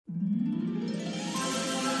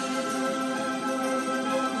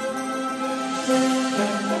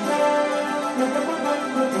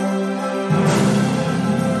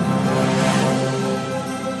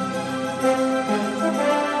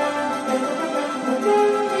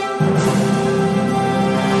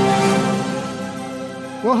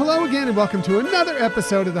Well, hello again and welcome to another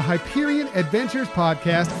episode of the Hyperion Adventures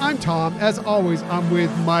Podcast. I'm Tom. As always, I'm with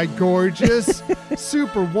my gorgeous,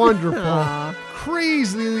 super wonderful,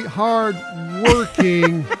 crazily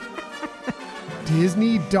hard-working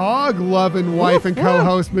Disney dog-loving wife and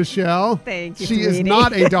co-host, Michelle. Thank you, She sweetie. is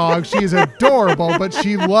not a dog. She is adorable, but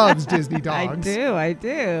she loves Disney dogs. I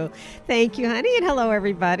do. Thank you, honey, and hello,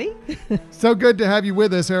 everybody. So good to have you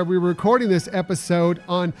with us. We're recording this episode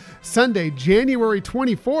on Sunday, January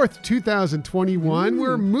 24th, 2021.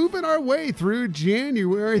 We're moving our way through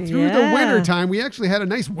January, through the winter time. We actually had a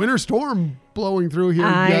nice winter storm blowing through here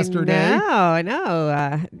yesterday. I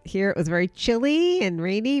know. Here it was very chilly and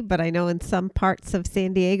rainy, but I know in some parts of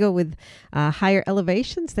San Diego with higher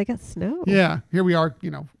elevations, they got snow. Yeah, here we are,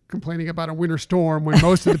 complaining about a winter storm when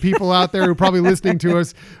most of the people out there who are probably listening to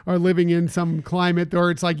us are living in some climate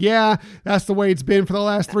where it's like, yeah, that's the way it's been for the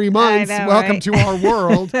last 3 months. I know, Welcome right? to our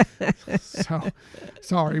world. So,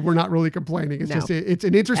 sorry, we're not really complaining. It's just, it's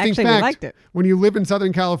an interesting Actually, fact. we liked it. When you live in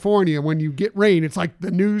Southern California, when you get rain, it's like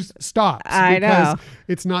the news stops. I because know.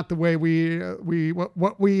 it's not the way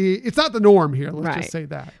it's not the norm here. Let's Right. just say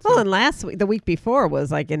that. Well, So, and last week, the week before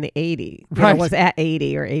was like in the 80s. Right. It was at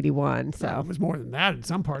 80 or 81. So it was more than that in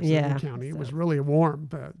some parts Yeah. of the county. It was really warm,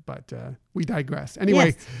 but we digress.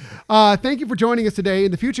 Anyway, thank you for joining us today.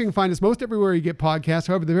 In the future, you can find us most everywhere you get podcasts.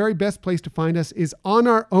 However, the very best place to find us is on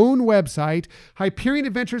our own website,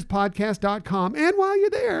 HyperionAdventuresPodcast.com. And while you're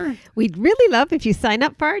there, we'd really love if you sign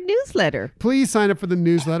up for our newsletter. please sign up for the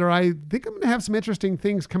newsletter. I think I'm going to have some interesting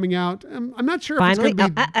things coming out. I'm not sure if Finally? it's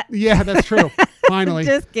going to be... Yeah, that's true. Finally.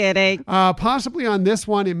 Just kidding. Possibly on this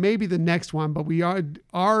one, it may be the next one, but we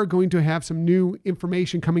are going to have some new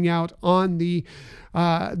information coming out on the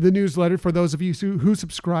newsletter for those of you who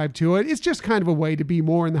subscribe to it. It's just kind of a way to be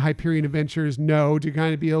more in the Hyperion Adventures know, to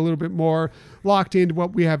kind of be a little bit more locked into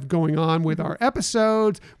what we have going on with our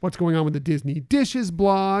episodes, what's going on with the Disney Dishes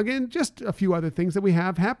blog, and just a few other things that we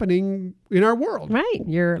have happening in our world. Right.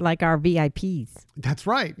 You're like our VIPs. That's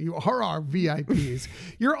right. You are our VIPs.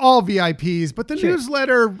 You're all VIPs, but the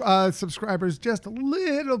newsletter subscribers, just a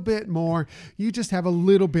little bit more. You just have a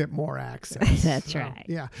little bit more access. That's right.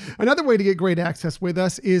 Yeah. Another way to get great access with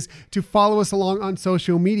us is to follow us along on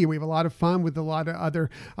social media. We have a lot of fun with a lot of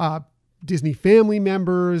other Disney family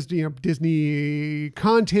members, Disney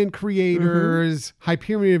content creators,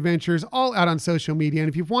 Hyperion Adventures, all out on social media. And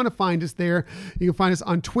if you want to find us there, you can find us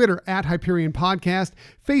on Twitter at Hyperion Podcast,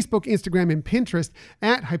 Facebook, Instagram, and Pinterest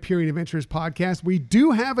at Hyperion Adventures Podcast. We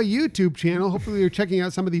do have a YouTube channel. Hopefully you're checking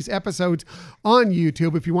out some of these episodes on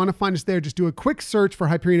YouTube. If you want to find us there, just do a quick search for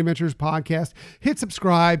Hyperion Adventures Podcast, hit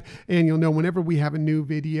subscribe, and you'll know whenever we have a new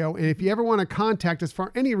video. And if you ever want to contact us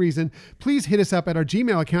for any reason, please hit us up at our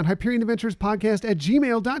Gmail account,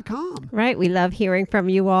 HyperionAdventuresPodcast@gmail.com. Right. We love hearing from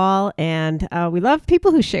you all, and we love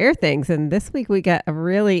people who share things. And this week we got a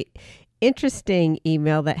really interesting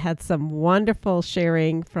email that had some wonderful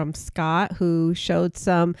sharing from Scott, who showed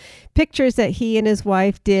some pictures that he and his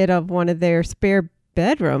wife did of one of their spare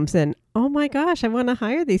bedrooms. And oh my gosh, I want to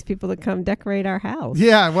hire these people to come decorate our house.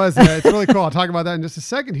 Yeah, it was. It's really cool. I'll talk about that in just a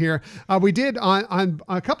second here. We did on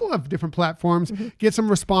a couple of different platforms get some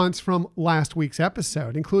response from last week's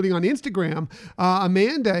episode, including on Instagram.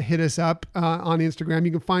 Amanda hit us up on Instagram.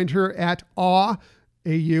 You can find her at Amanda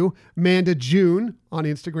June on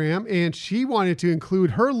Instagram, and she wanted to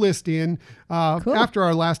include her list in after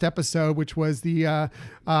our last episode, which was the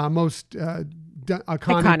most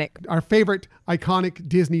iconic, our favorite iconic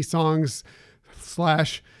Disney songs /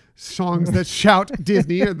 songs that shout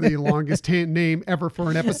Disney, or the longest name ever for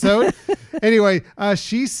an episode. Anyway,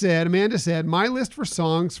 Amanda said, my list for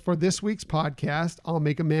songs for this week's podcast, I'll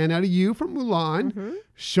Make a Man Out of You from Mulan,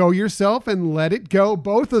 Show Yourself and Let It Go,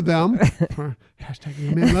 both of them.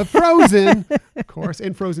 Hashtag Men Love Frozen, of course,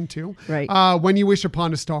 and Frozen 2. Right. When You Wish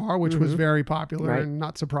Upon a Star, which was very popular and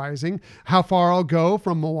not surprising. How Far I'll Go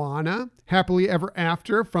from Moana. Happily Ever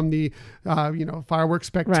After from the, Fireworks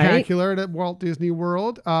Spectacular at Walt Disney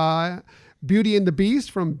World. Beauty and the Beast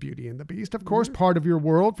from Beauty and the Beast, of course. Part of Your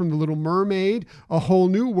World from The Little Mermaid. A Whole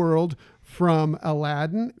New World from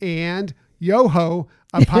Aladdin. And Yo-Ho,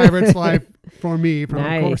 A Pirate's Life for Me from,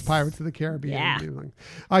 of course, Pirates of the Caribbean.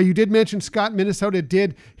 Yeah. You did mention Scott, Minnesota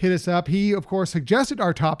did hit us up. He, of course, suggested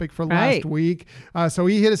our topic for last week. So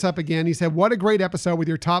he hit us up again. He said, what a great episode with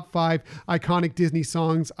your top 5 iconic Disney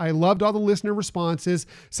songs. I loved all the listener responses,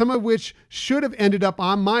 some of which should have ended up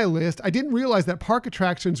on my list. I didn't realize that park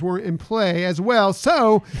attractions were in play as well.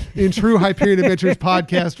 So in true Hyperion Adventures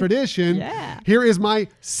podcast tradition, here is my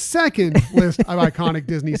second list of iconic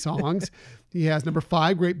Disney songs. He has number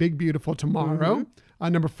 5, Great Big Beautiful Tomorrow.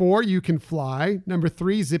 Number 4, You Can Fly. Number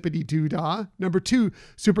 3, Zippity Doodah. Number 2,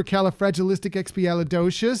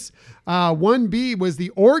 Supercalifragilisticexpialidocious. 1B was the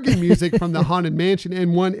organ music from the Haunted Mansion,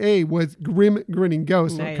 and 1A was Grim Grinning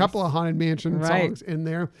Ghost. So a couple of Haunted Mansion songs in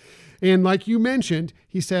there. And like you mentioned,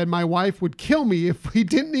 he said, my wife would kill me if we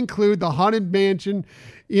didn't include the Haunted Mansion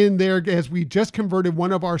in there, as we just converted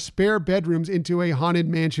one of our spare bedrooms into a Haunted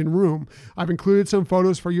Mansion room. I've included some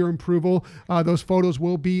photos for your approval. Those photos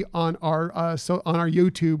will be on our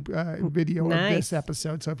YouTube video of this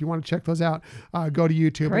episode. So if you want to check those out, go to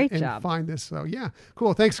YouTube and find this. So yeah,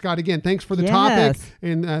 cool. Thanks, Scott. Again, thanks for the topic,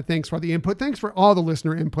 and thanks for the input. Thanks for all the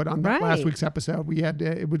listener input on last week's episode. We had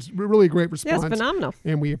it was really a great response. Yes, phenomenal,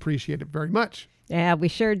 and we appreciate it very much. Yeah, we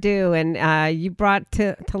sure do. And you brought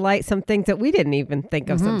to light some things that we didn't even think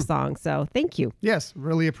of, some songs. So thank you. Yes,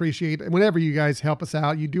 really appreciate it. Whenever you guys help us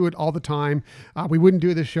out, you do it all the time. We wouldn't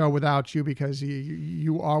do this show without you, because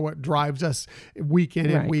you are what drives us week in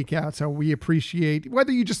and week out. So we appreciate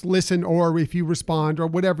whether you just listen or if you respond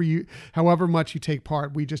or however much you take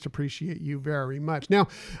part. We just appreciate you very much. Now,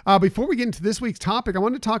 before we get into this week's topic, I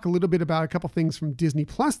want to talk a little bit about a couple things from Disney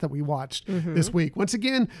Plus that we watched this week. Once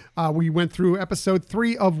again, we went through episode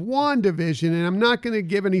 3 of WandaVision, and I'm not going to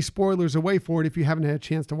give any spoilers away for it if you haven't had a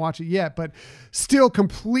chance to watch it yet, but still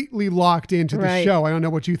completely locked into the show. I don't know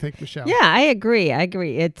what you think, Michelle. Yeah, I agree.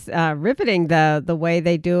 It's riveting the way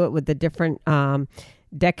they do it with the different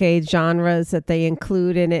decade genres that they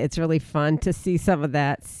include in it. It's really fun to see some of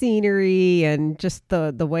that scenery and just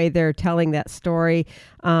the way they're telling that story.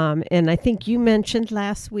 And I think you mentioned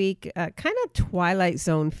last week kind of Twilight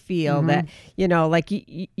Zone feel that, like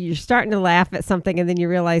you're starting to laugh at something and then you're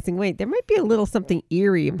realizing, wait, there might be a little something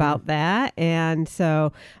eerie about that. And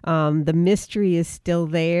so the mystery is still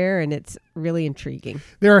there, and it's really intriguing.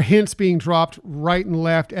 There are hints being dropped right and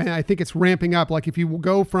left, and I think it's ramping up. Like if you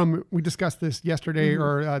go from, we discussed this yesterday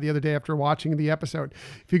or the other day after watching the episode,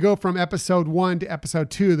 if you go from episode 1 to episode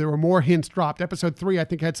 2, there were more hints dropped. Episode 3, I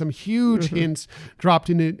think, had some huge hints dropped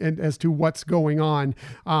in it as to what's going on.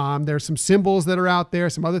 There's some symbols that are out there,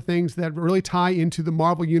 some other things that really tie into the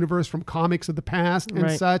Marvel universe from comics of the past and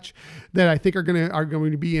such, that I think are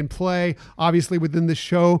going to be in play. Obviously within the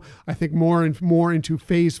show, I think more and more into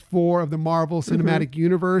phase 4 of the Marvel Cinematic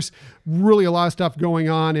Universe. Really a lot of stuff going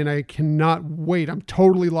on, and I cannot wait. I'm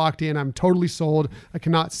totally locked in. I'm totally sold. I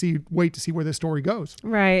cannot wait to see where this story goes.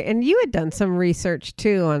 Right. And you had done some research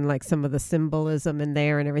too on like some of the symbolism in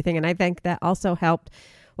there and everything. And I think that also helped,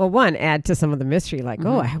 well, one, add to some of the mystery, like,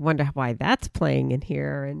 oh, I wonder why that's playing in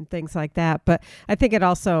here and things like that. But I think it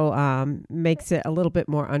also makes it a little bit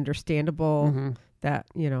more understandable that,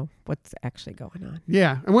 what's actually going on.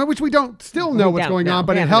 Yeah. And which we don't still know what's going on,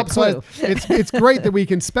 but it helps us. It's great that we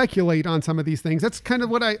can speculate on some of these things. That's kind of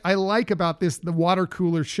what I like about the water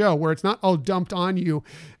cooler show, where it's not all dumped on you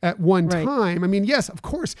at one time. I mean, yes, of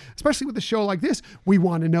course, especially with a show like this, we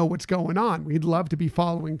want to know what's going on. We'd love to be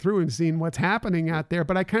following through and seeing what's happening out there.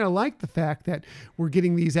 But I kind of like the fact that we're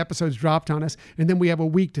getting these episodes dropped on us, and then we have a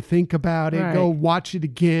week to think about it, go watch it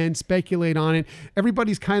again, speculate on it.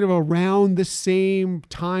 Everybody's kind of around the same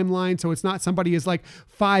timeline, so it's not somebody is like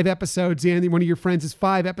 5 episodes in, one of your friends is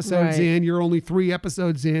 5 episodes in, you're only 3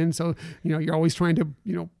 episodes in, so you're always trying to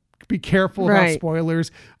be careful about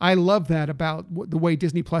spoilers. I love that about the way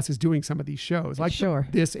Disney Plus is doing some of these shows, like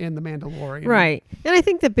this and The Mandalorian. Right. And I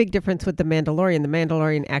think the big difference with The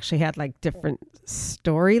Mandalorian actually had like different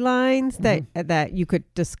storylines that you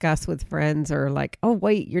could discuss with friends, or like, oh,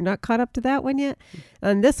 wait, you're not caught up to that one yet.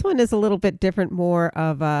 And this one is a little bit different, more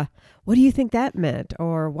of a, what do you think that meant?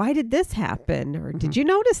 Or why did this happen? Or did you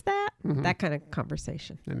notice that? That kind of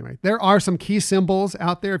conversation. Anyway, there are some key symbols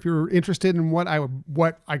out there. If you're interested in what I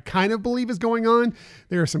kind of believe is going on,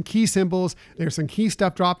 there are some key symbols. There's some key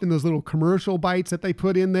stuff dropped in those little commercial bites that they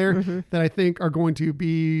put in there that I think are going to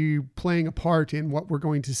be playing a part in what we're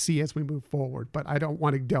going to see as we move forward. But I don't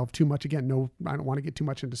want to delve too much. Again, I don't want to get too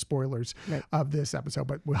much into spoilers of this episode,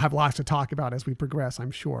 but we'll have lots to talk about as we progress, I'm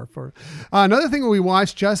sure. For another thing that we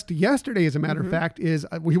watched just yesterday, as a matter of fact, is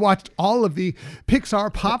we watched all of the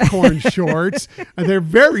Pixar popcorn shorts. They're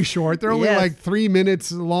very short. They're only like 3 minutes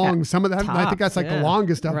long. Some of them, I think that's like the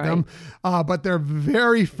longest of them. But they're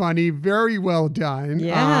very funny, very well done.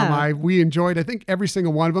 Yeah. We enjoyed, I think, every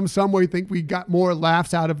single one of them. Some we think we got more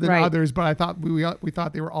laughs out of than others, but I thought we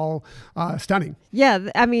thought they were all stunning. Yeah,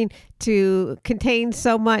 I mean, to contain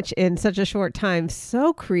so much in such a short time,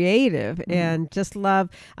 so creative, and just love.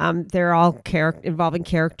 They're all involving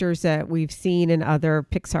characters that we've seen in other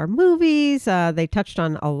Pixar movies. They touched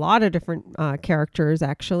on a lot of different characters,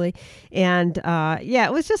 actually. And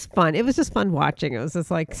it was just fun. It was just fun watching. It was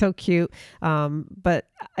just like so cute. But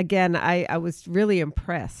again, I was really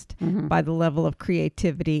impressed by the level of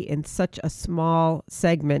creativity in such a small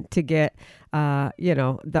segment to get,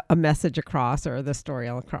 a message across or the story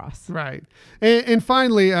across. Right. And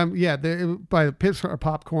finally, by the Pips or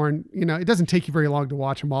Popcorn, it doesn't take you very long to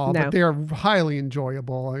watch them all, but they are highly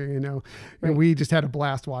enjoyable, and we just had a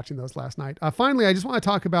blast watching those last night. Finally, I just want to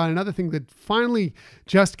talk about another thing that finally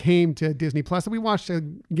just came to Disney Plus that we watched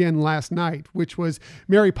again last night, which was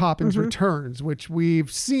Mary Poppins Returns, which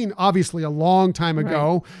we've seen obviously a long time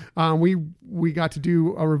ago. We got to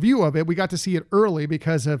do a review of it. We got to see it early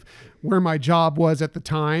because of where my job was at the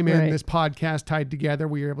time, and this podcast tied together.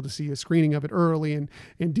 We were able to see a screening of it early and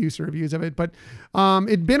do some reviews of it. But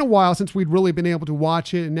it'd been a while since we'd really been able to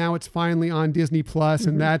watch it, and now it's finally on Disney Plus,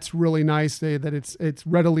 and that's really nice that it's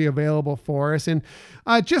readily available for us. And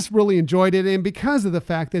I just really enjoyed it, and because of the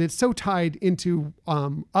fact that it's so tied into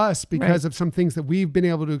us, because of some things that we've been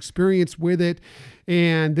able to experience with it,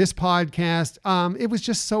 and this podcast, it was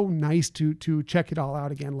just so nice to check it all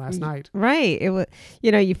out again last night. Right. It was,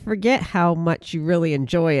 you forget how much you really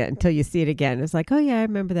enjoy it until you see it again. It's like, oh yeah, I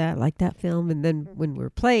remember that, I like that film. And then when we're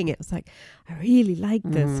playing it, it's like, I really like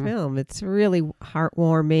this film. It's really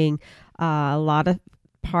heartwarming. A lot of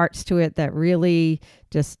parts to it that really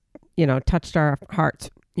just, touched our hearts,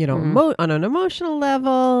 on an emotional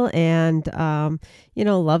level, and,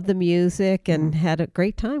 loved the music and had a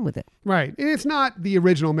great time with it. Right. And it's not the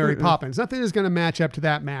original Mary Poppins. Nothing is going to match up to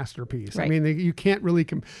that masterpiece. Right. I mean, you can't really,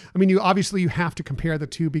 you obviously you have to compare the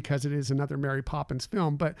two because it is another Mary Poppins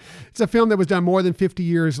film, but it's a film that was done more than 50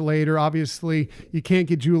 years later. Obviously, you can't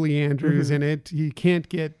get Julie Andrews in it. You can't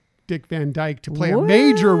get Dick Van Dyke to play a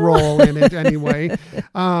major role in it anyway.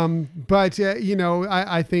 I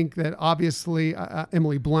think that obviously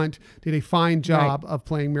Emily Blunt did a fine job of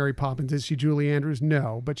playing Mary Poppins. Is she Julie Andrews?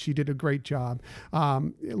 No, but she did a great job.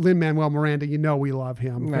 Lin-Manuel Miranda, we love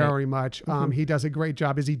him very much. He does a great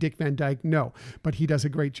job. Is he Dick Van Dyke? No, but he does a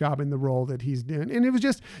great job in the role that he's doing. And it was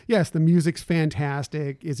just, yes, the music's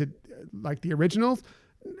fantastic. Is it like the originals?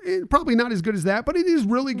 Probably not as good as that, but it is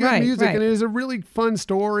really good music, and it is a really fun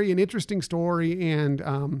story, an interesting story. And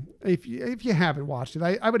if you haven't watched it,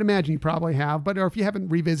 I would imagine you probably have, or if you haven't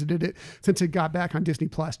revisited it since it got back on Disney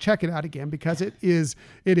Plus, check it out again, because it is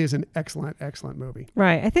an excellent movie.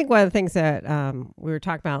 Right. I think one of the things that we were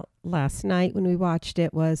talking about last night when we watched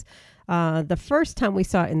it was the first time we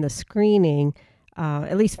saw it in the screening,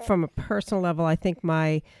 at least from a personal level, I think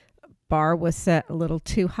my bar was set a little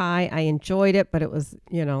too high. I enjoyed it, but it was,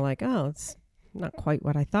 it's not quite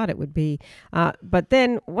what I thought it would be. But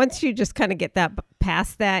then once you just kind of get that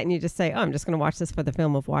past that, and you just say, oh, I'm just going to watch this for the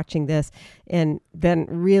film of watching this, and then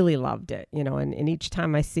really loved it, and each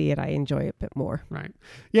time I see it, I enjoy it a bit more. Right.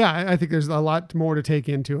 Yeah, I think there's a lot more to take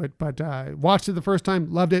into it, but watched it the first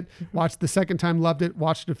time, loved it. Watched the second time, loved it.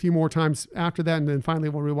 Watched it a few more times after that, and then finally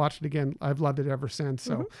when we watched it again, I've loved it ever since.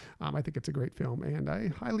 So I think it's a great film, and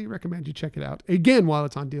I highly recommend you check it out again while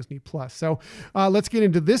it's on Disney Plus. So let's get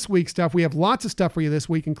into this week's stuff. We have lots of stuff for you this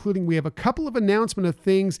week, including we have a couple of announcements of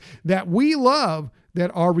things that we love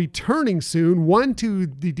that are returning soon. One to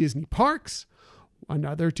the Disney parks,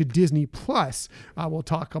 another to Disney Plus. We'll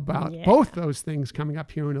talk about both those things coming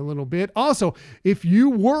up here in a little bit. Also, if you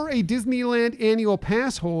were a Disneyland annual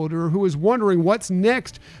pass holder who is wondering what's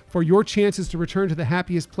next for your chances to return to the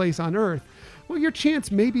happiest place on earth, well, your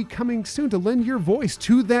chance may be coming soon to lend your voice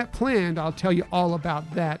to that plan. I'll tell you all about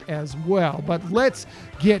that as well. But let's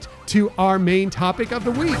get to our main topic of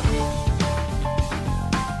the week.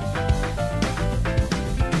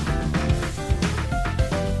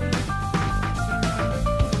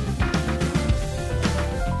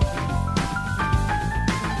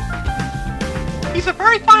 He's a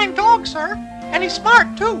very fine dog, sir, and he's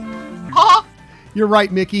smart, too. Huh? You're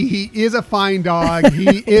right, Mickey. He is a fine dog.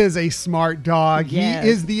 He is a smart dog. Yes. He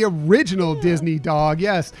is the original Disney dog.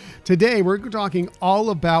 Yes. Today, we're talking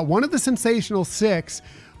all about one of the Sensational Six,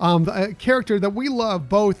 a character that we love,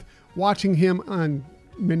 both watching him on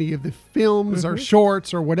many of the films or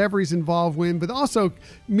shorts or whatever he's involved with, but also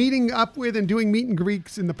meeting up with and doing meet and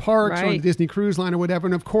greets in the parks or on the Disney Cruise Line or whatever.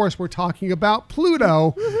 And of course, we're talking about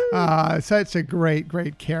Pluto. Such a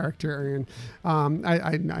great character. And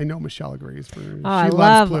I know Michelle agrees. I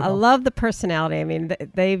love the personality. I mean,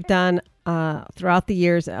 they've done throughout the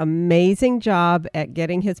years amazing job at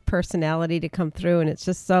getting his personality to come through, and it's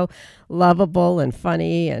just so lovable and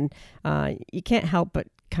funny, and you can't help but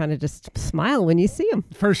kind of just smile when you see him.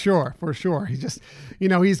 For sure. He just,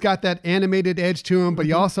 he's got that animated edge to him, but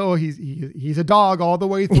he also he's a dog all the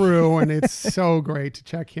way through, and it's so great to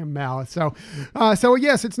check him out. So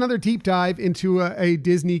yes, it's another deep dive into a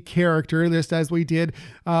Disney character, just as we did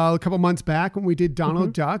a couple months back when we did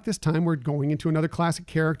Donald Duck. This time we're going into another classic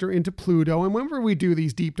character, into Pluto. And whenever we do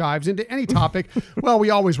these deep dives into any topic, well, we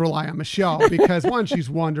always rely on Michelle because one, she's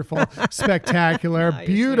wonderful, spectacular,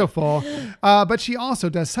 beautiful, but she also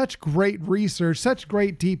does such great research, such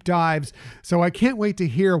great deep dives. So I can't wait to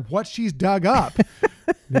hear what she's dug up.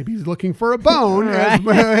 Maybe he's looking for a bone,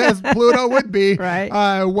 as Pluto would be.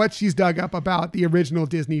 Right. What she's dug up about the original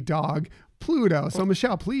Disney dog, Pluto. So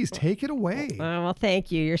Michelle, please take it away. Well,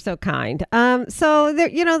 thank you. You're so kind. So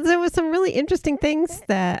there was some really interesting things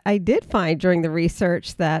that I did find during the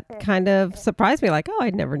research that kind of surprised me, like, oh, I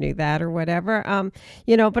never knew that or whatever.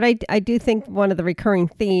 But I do think one of the recurring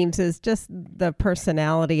themes is just the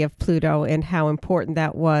personality of Pluto and how important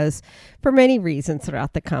that was for many reasons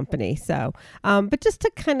throughout the company. So, but just to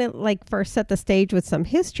kind of like first set the stage with some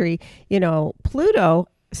history, Pluto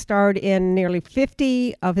starred in nearly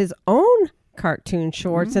 50 of his own cartoon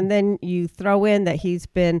shorts, and then you throw in that he's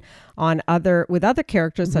been on with other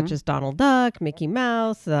characters such as Donald Duck, Mickey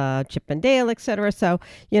Mouse, Chip and Dale, etc. So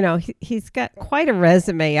he's got quite a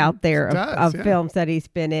resume out there of films that he's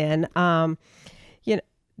been in.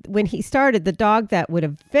 When he started, the dog that would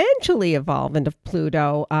eventually evolve into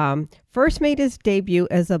Pluto first made his debut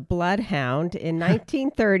as a bloodhound in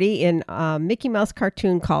 1930 in a Mickey Mouse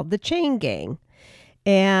cartoon called The Chain Gang.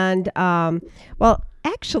 And,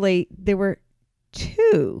 actually, there were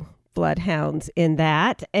 2 bloodhounds in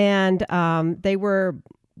that, and they were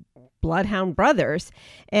bloodhound brothers.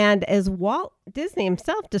 And as Walt Disney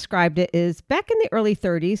himself described it, is back in the early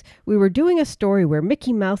 30s, we were doing a story where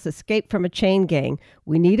Mickey Mouse escaped from a chain gang.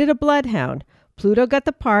 We needed a bloodhound. Pluto got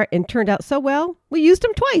the part and turned out so well, we used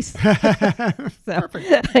him twice. So,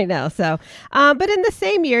 I know. So, but in the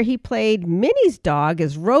same year, he played Minnie's dog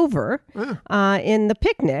as Rover in The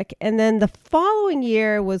Picnic. And then the following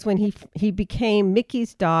year was when he became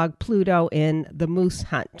Mickey's dog, Pluto, in The Moose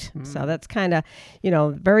Hunt. So that's kind of,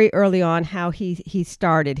 very early on how he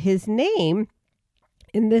started. His name,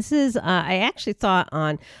 and this is, I actually saw it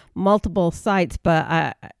on multiple sites,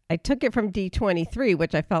 but I took it from D23,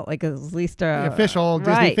 which I felt like is at least the official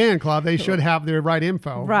Disney fan club. They should have their right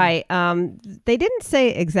info. Right. They didn't say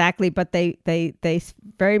exactly, but they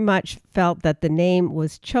very much felt that the name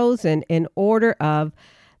was chosen in order of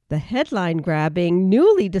the headline-grabbing,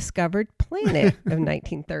 newly discovered planet of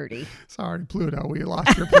 1930. Sorry, Pluto, we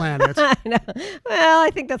lost your planet. I know. Well, I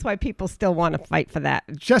think that's why people still want to fight for that.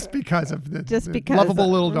 Just because of the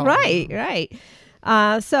lovable little dog. Right.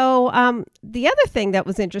 So the other thing that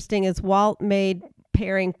was interesting is Walt made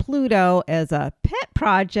pairing Pluto as a pet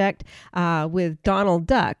project with Donald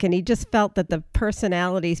Duck, and he just felt that the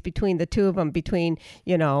personalities between the two of them, between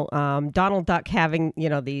Donald Duck having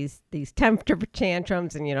these temper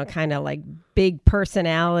tantrums and kind of like big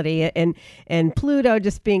personality, and Pluto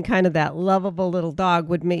just being kind of that lovable little dog,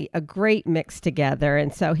 would make a great mix together.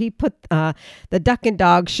 And so he put the Duck and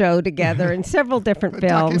Dog Show together in several different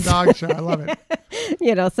films. Duck and Dog Show, I love it.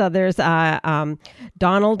 So there's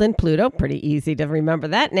Donald and Pluto, pretty easy to remember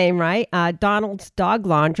that name, right? Donald's Dog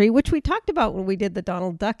Laundry, which we talked about when we did the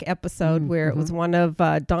Donald Duck episode, where it was one of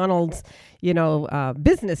Donald's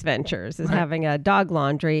business ventures is having a dog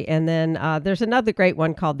laundry. And then there's another great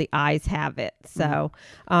one called The Eyes Have It. So,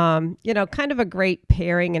 kind of a great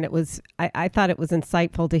pairing. And it was, I thought it was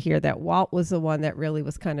insightful to hear that Walt was the one that really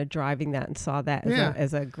was kind of driving that and saw that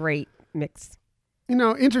as a great mix.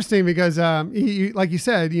 Interesting because, like you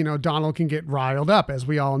said, Donald can get riled up, as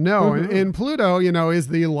we all know. And Pluto, is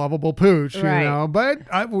the lovable pooch, right. But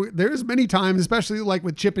there's many times, especially like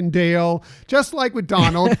with Chip and Dale, just like with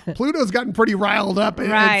Donald, Pluto's gotten pretty riled up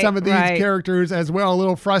at some of these characters as well, a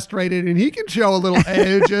little frustrated, and he can show a little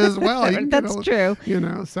edge as well. That's true.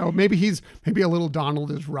 So maybe a little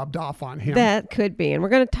Donald is rubbed off on him. That could be. And we're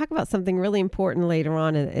going to talk about something really important later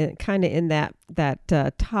on and kind of in that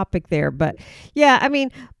topic there. But yeah, I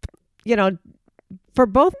mean, for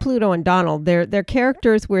both Pluto and Donald, they're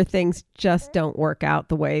characters where things just don't work out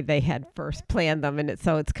the way they had first planned them, and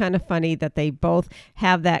it's kind of funny that they both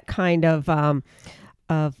have that kind of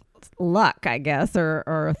luck, I guess,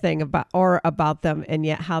 or a thing about them, and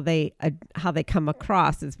yet how they come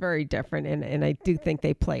across is very different, and I do think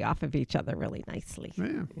they play off of each other really nicely.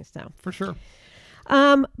 Yeah, so for sure.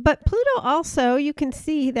 But Pluto also, you can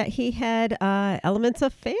see that he had elements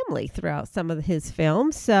of family throughout some of his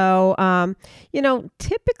films. So,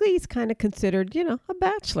 typically he's kind of considered, a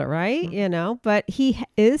bachelor, right? But he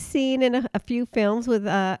is seen in a few films with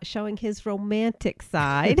showing his romantic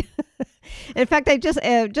side. In fact, I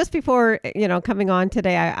just before coming on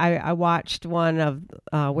today, I watched one of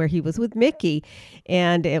where he was with Mickey,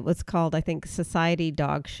 and it was called, I think, Society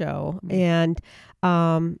Dog Show, and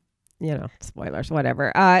spoilers,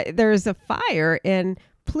 whatever. There's a fire, and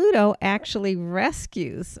Pluto actually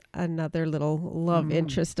rescues another little love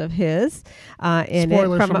interest of his.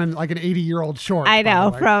 Spoilers from an 80-year-old short. I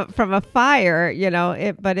know, from a fire,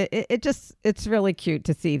 but it's really cute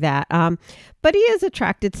to see that. But he is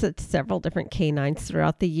attracted to several different canines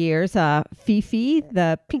throughout the years. Fifi,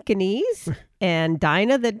 the Pekingese, and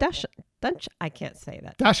Dinah, the I can't say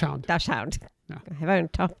that. Dachshund. Dachshund. Yeah. I'm having a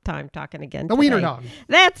tough time talking again. The wiener dog.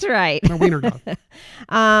 That's right. The wiener dog.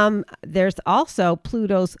 There's also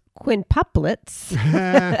Pluto's quintuplets,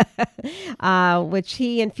 which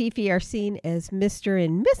he and Fifi are seen as Mr.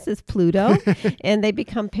 and Mrs. Pluto, and they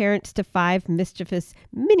become parents to 5 mischievous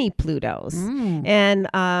mini Plutos. And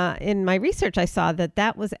in my research, I saw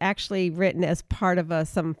that was actually written as part of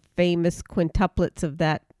some famous quintuplets of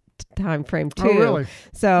that time frame too. Oh, really?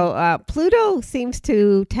 So Pluto seems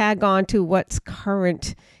to tag on to what's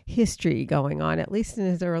current history going on, at least in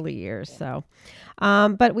his early years. So,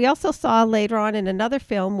 but we also saw later on in another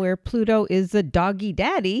film where Pluto is the doggy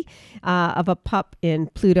daddy of a pup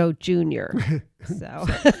in Pluto Jr. So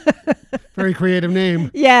very creative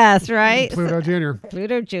name. Yes, right. Pluto Jr.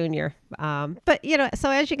 Pluto Jr. But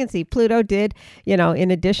so as you can see, Pluto did,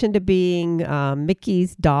 in addition to being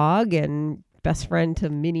Mickey's dog and best friend to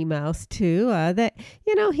Minnie Mouse too, that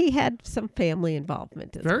he had some family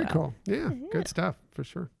involvement as well. Very cool. Yeah, good stuff for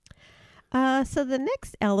sure. So the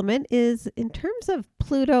next element is in terms of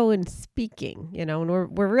Pluto and speaking, and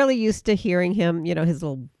we're really used to hearing him, his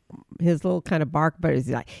little kind of bark, but he's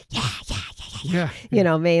like, yeah,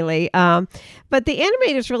 mainly. But the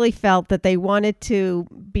animators really felt that they wanted to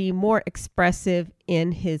be more expressive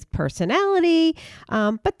in his personality.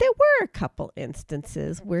 But there were a couple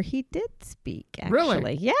instances where he did speak, actually.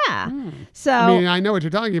 Really? Yeah. So I know what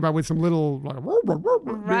you're talking about with some little,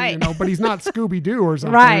 right. But he's not Scooby-Doo or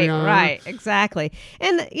something. Right, exactly.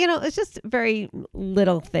 And, it's just very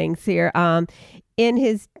little things here. In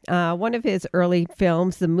his one of his early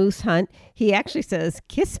films, The Moose Hunt, he actually says,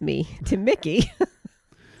 "Kiss me" to Mickey.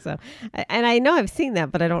 So, and I know I've seen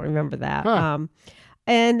that, but I don't remember that. Huh.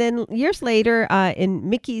 And then years later, in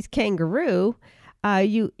Mickey's Kangaroo,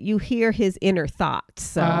 you hear his inner thoughts.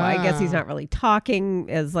 So I guess he's not really talking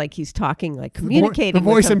as like he's talking, like communicating. The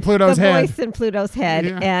voice in Pluto's head. The voice in Pluto's head.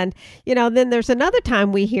 Yeah. And, then there's another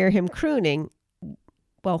time we hear him crooning.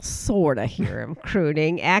 Well, sort of hear him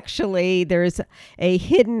crooning. Actually, there's a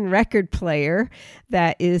hidden record player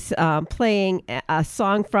that is playing a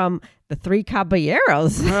song from the Three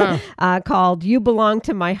Caballeros called "You Belong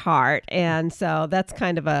to My Heart." And so that's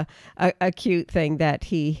kind of a cute thing that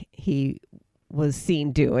he was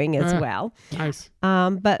seen doing as well. Nice.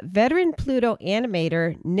 But veteran Pluto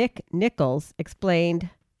animator Nick Nichols explained,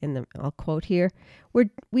 I'll quote here,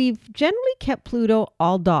 "We've generally kept Pluto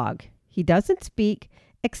all dog. He doesn't speak,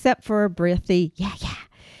 except for a breathy yeah,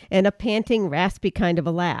 and a panting, raspy kind of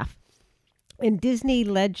a laugh. And Disney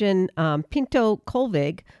legend Pinto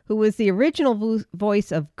Colvig, who was the original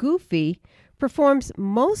voice of Goofy, performs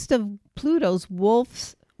most of Pluto's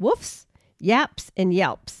woofs, yaps, and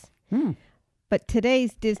yelps. But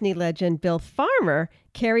today's Disney legend Bill Farmer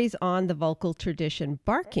carries on the vocal tradition,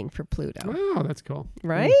 barking for Pluto. Oh, that's cool.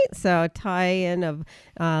 Right? So a tie-in of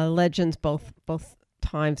legends both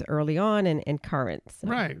times early on and current. So.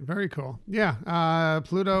 Right. Very cool. Yeah.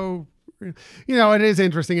 Pluto, it is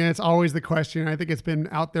interesting, and it's always the question. I think it's been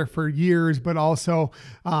out there for years, but also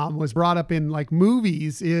was brought up in like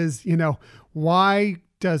movies is, why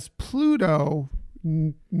does Pluto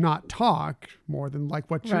not talk more than like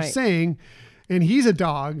what you're saying? And he's a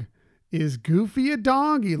dog. Is Goofy a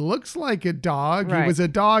dog? He looks like a dog. Right. He was a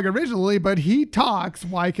dog originally, but he talks.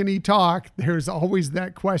 Why can he talk? There's always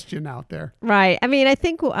that question out there. Right. I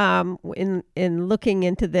think in looking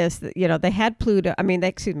into this, they had Pluto.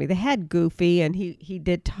 They had Goofy, and he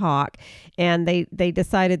did talk, and they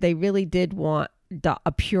decided they really did want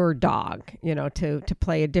a pure dog, to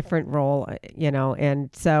play a different role, and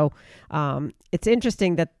so it's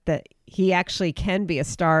interesting that he actually can be a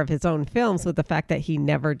star of his own films with the fact that he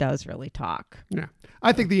never does really talk. Yeah.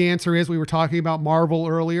 I think the answer is, we were talking about Marvel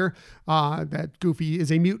earlier, that Goofy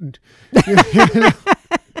is a mutant.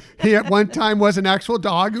 He at one time was an actual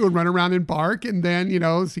dog who would run around and bark, and then, he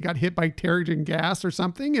got hit by Terrigen gas or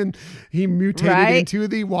something, and he mutated into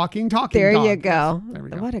the talking dog. There you go. Yes, there we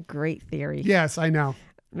go. What a great theory. Yes, I know.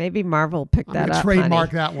 Maybe Marvel picked that up.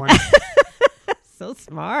 Trademark that one. So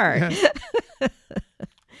smart. Yes.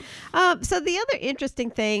 So the other interesting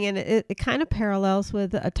thing, and it kind of parallels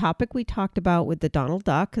with a topic we talked about with the Donald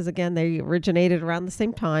Duck, because again, they originated around the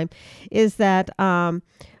same time, is that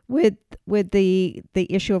with the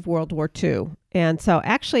issue of World War II. And so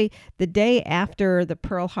actually the day after the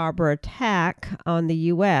Pearl Harbor attack on the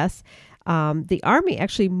U.S., the Army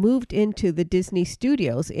actually moved into the Disney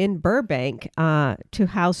Studios in Burbank to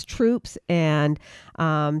house troops and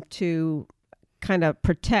to kind of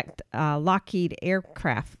protect Lockheed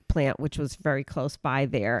aircraft plant, which was very close by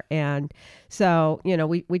there. And so,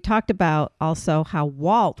 we talked about also how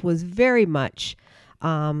Walt was very much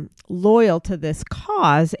loyal to this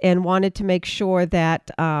cause and wanted to make sure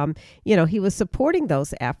that, he was supporting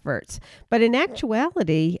those efforts. But in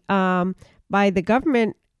actuality, by the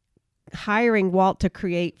government hiring Walt to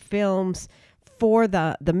create films for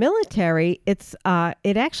the military, it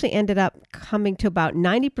actually ended up coming to about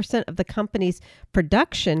 90% of the company's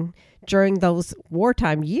production during those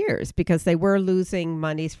wartime years, because they were losing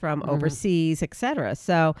monies from overseas, et cetera.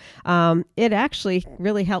 So it actually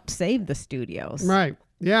really helped save the studios. Right.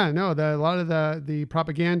 Yeah, no, a lot of the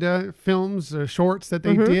propaganda films, shorts that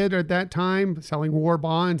they did at that time, selling war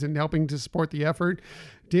bonds and helping to support the effort,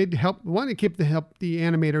 did help to help the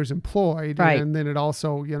animators employed, right. And then it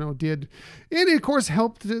also did, and it of course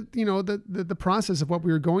helped the process of what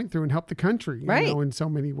we were going through and helped the country, right. In so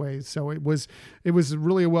many ways. So it was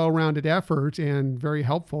really a well-rounded effort and very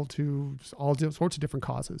helpful to all sorts of different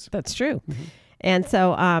causes. That's true. And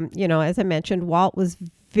so as I mentioned, Walt was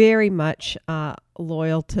very much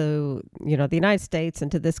loyal to, the United States and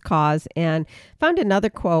to this cause, and found another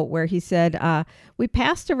quote where he said, we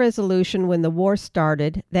passed a resolution when the war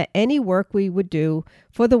started that any work we would do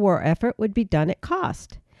for the war effort would be done at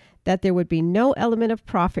cost, that there would be no element of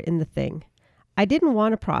profit in the thing. I didn't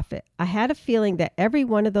want a profit. I had a feeling that every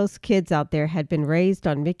one of those kids out there had been raised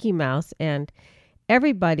on Mickey Mouse, and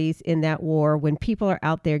everybody's in that war when people are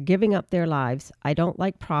out there giving up their lives. I don't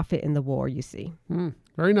like profit in the war, you see.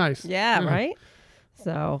 Very nice. Yeah, right?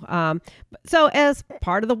 So as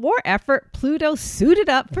part of the war effort, Pluto suited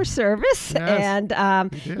up for service. Yes, and,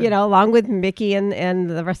 along with Mickey and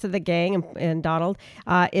the rest of the gang and Donald,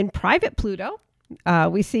 in Private Pluto,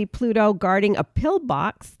 we see Pluto guarding a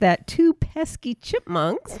pillbox that two pesky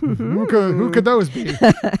chipmunks, who could those be?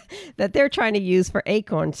 that they're trying to use for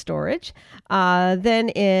acorn storage. Then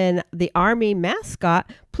in the Army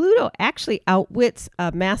mascot, Pluto actually outwits a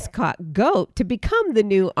mascot goat to become the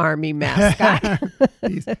new Army mascot.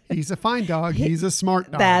 he's a fine dog. He's a smart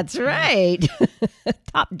dog. That's right.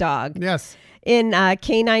 Top dog. Yes. In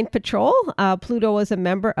Canine Patrol, Pluto was a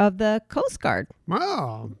member of the Coast Guard.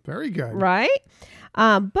 Oh, very good. Right?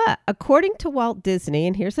 But according to Walt Disney,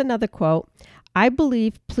 and here's another quote, I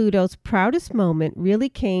believe Pluto's proudest moment really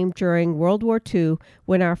came during World War II,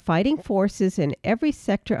 when our fighting forces in every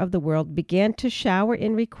sector of the world began to shower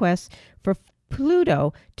in requests for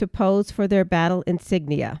Pluto to pose for their battle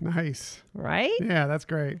insignia. Nice. Right? Yeah, that's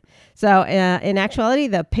great. So in actuality,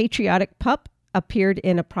 the patriotic pup appeared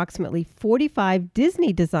in approximately 45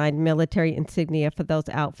 Disney-designed military insignia for those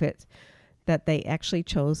outfits that they actually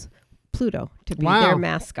chose Pluto to be their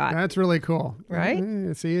mascot. That's really cool. Right?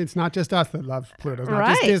 See, it's not just us that love Pluto. It's not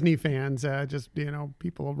just Disney fans, just,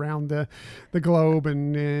 people around the globe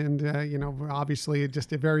and obviously just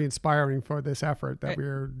very inspiring for this effort that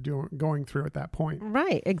we're going through at that point.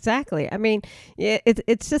 Right, exactly. I mean,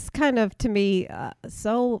 it's just kind of, to me,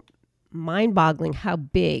 so mind-boggling how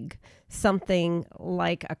big something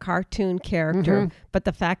like a cartoon character, but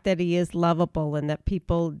the fact that he is lovable and that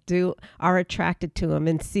people are attracted to him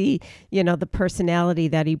and see, the personality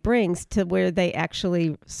that he brings, to where they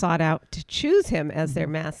actually sought out to choose him as their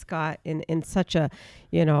mascot in such a,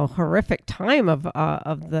 horrific time of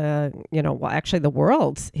the, actually the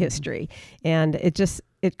world's history. And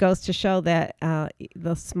it goes to show that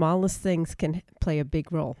the smallest things can play a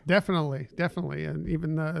big role. Definitely. And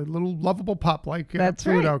even the little lovable pup like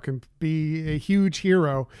Pluto can be a huge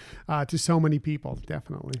hero to so many people.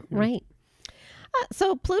 Definitely. Yeah. Right.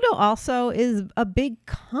 So Pluto also is a big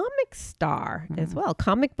comic star as well,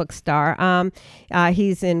 comic book star.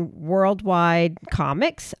 He's in Worldwide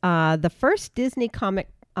Comics, the first Disney comic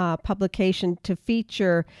publication to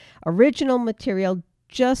feature original material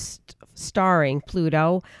just starring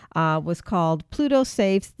Pluto, was called Pluto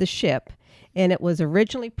Saves the Ship. And it was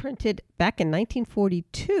originally printed back in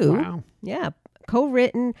 1942. Wow. Yeah.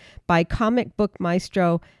 co-written by comic book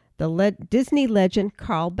maestro, the Disney legend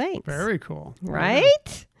Carl Banks. Very cool.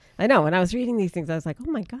 Right? I know. When I was reading these things, I was like,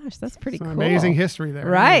 oh my gosh, that's pretty Some cool. amazing history there.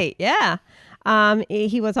 Right. Yeah.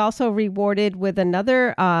 He was also rewarded with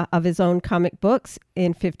another of his own comic books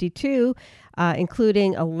in 52,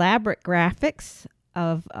 including elaborate graphics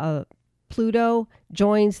of Pluto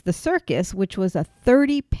Joins the Circus, which was a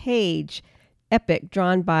 30-page epic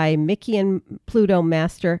drawn by Mickey and Pluto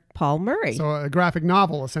master Paul Murray. So a graphic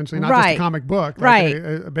novel, essentially, not just Right. a comic book.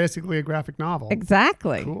 Right. Basically a graphic novel.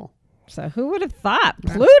 Exactly. Cool. So who would have thought?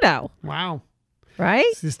 Pluto, Wow. right?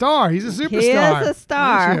 He's a star. He's a superstar. He is a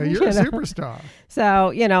star, Aren't you? You're a you know. superstar. So,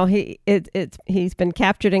 he's been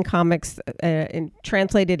captured in comics and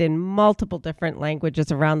translated in multiple different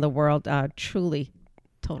languages around the world. Truly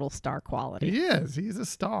total star quality. He is. He's a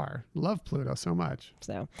star. Love Pluto so much.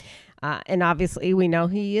 So, and obviously we know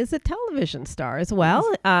he is a television star as well.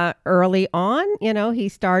 Early on, he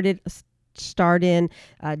starred in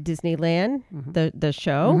Disneyland, the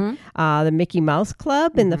show, the Mickey Mouse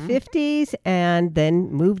Club in the 50s, and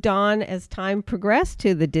then moved on as time progressed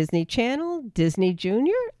to the Disney Channel, Disney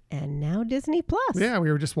Junior, and now Disney Plus. Yeah,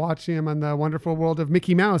 we were just watching him on the Wonderful World of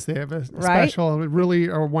Mickey Mouse. They have a Right. special, really,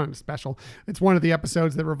 or one special. It's one of the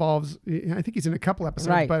episodes that revolves, I think he's in a couple episodes,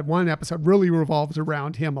 Right. but one episode really revolves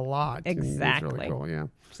around him a lot. And Exactly. It's really cool, yeah.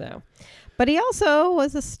 So, but he also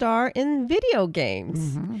was a star in video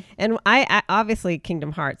games. And I obviously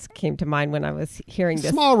Kingdom Hearts came to mind when I was hearing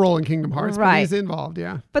this. Small role in Kingdom Hearts, but Right. he's involved,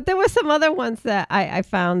 yeah. But there were some other ones that I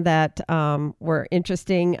found that were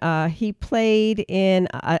interesting. He played in,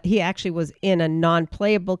 he actually was in a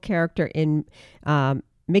non-playable character in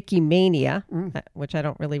Mickey Mania, which I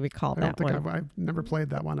don't really recall I don't that think one. I've never played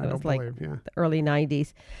that one, I It don't was like believe, yeah. the early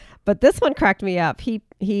 90s. But this one cracked me up.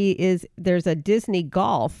 There's a Disney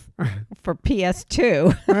Golf for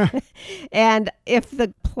PS2. And if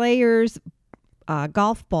the player's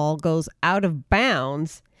golf ball goes out of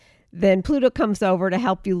bounds, then Pluto comes over to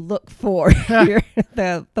help you look for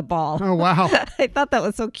the ball. Oh, wow. I thought that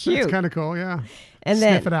was so cute. It's kind of cool, yeah. And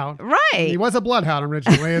Sniff then, it out. Right. He was a bloodhound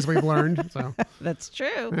originally, as we've learned. So That's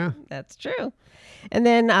true. Yeah. That's true. And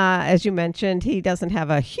then, as you mentioned, he doesn't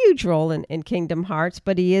have a huge role in Kingdom Hearts,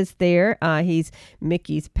 but he is there. He's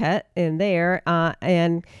Mickey's pet in there.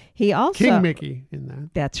 And he also... King Mickey in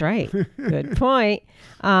that. That's right. Good point.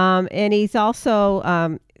 And he's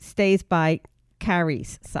also stays by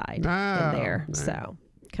Carrie's side Oh, in there. nice. So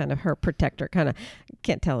kind of her protector. Kind of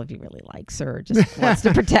can't tell if he really likes her or just wants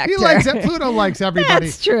to protect He her. likes it. Pluto likes everybody.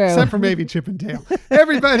 That's true. Except for maybe Chip and Dale.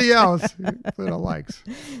 Everybody else, Pluto likes.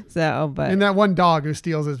 So, but... And that one dog who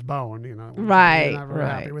steals his bone, Right, You're not very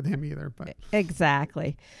happy right. with him either. But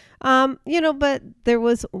Exactly. But there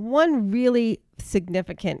was one really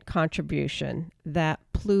significant contribution that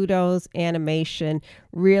Pluto's animation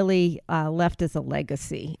really left as a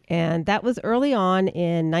legacy. And that was early on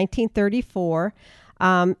in 1934.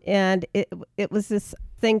 And it was this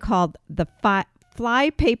thing called the fly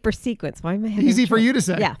paper sequence. Why am I having easy for trouble? you to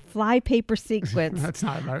say. Yeah, fly paper sequence. That's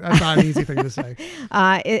not an easy thing to say.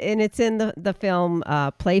 And it's in the film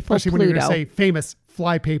Playful Especially Pluto. when you're going to say famous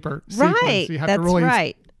flypaper sequence. Right. You have That's to really,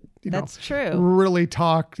 right. you know, That's true. really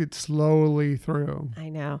talk it slowly through. I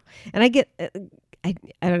know. And I get, I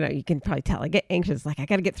don't know, you can probably tell. I get anxious. Like, I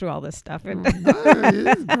got to get through all this stuff. And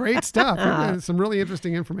It's great stuff. There's some really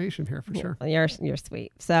interesting information here for sure. you're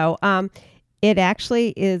sweet. So, it actually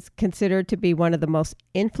is considered to be one of the most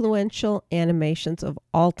influential animations of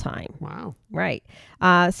all time. Wow. Right.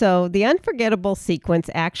 So the unforgettable sequence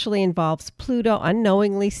actually involves Pluto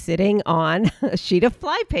unknowingly sitting on a sheet of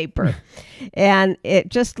flypaper. And it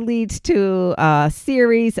just leads to a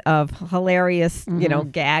series of hilarious,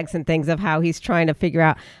 gags and things of how he's trying to figure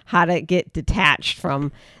out how to get detached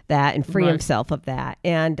from that and free Right. himself of that.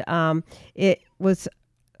 And it was...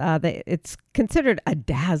 it's considered a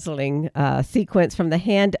dazzling sequence from the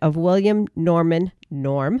hand of William Norman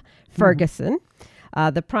Ferguson,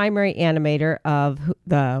 the primary animator of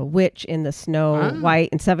the Witch in the Snow White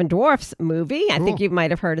and Seven Dwarfs movie. I think Cool. you might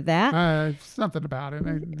have heard of that. Something about it.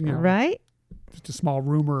 Right? Just a small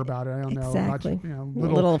rumor about it. I don't know. Exactly.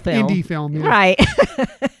 Much, Little film. indie film. Yeah. Right.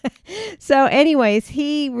 So anyways,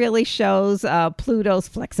 he really shows Pluto's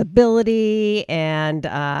flexibility and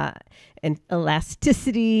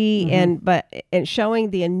elasticity and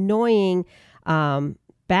showing the annoying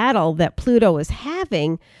battle that Pluto is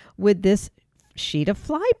having with this sheet of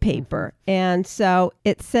flypaper. And so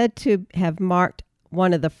it's said to have marked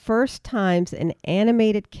one of the first times an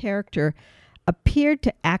animated character appeared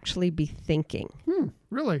to actually be thinking.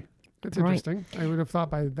 Really? That's Right. interesting. I would have thought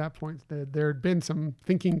by that point that there had been some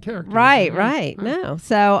thinking characters. Right, Yeah. right. No.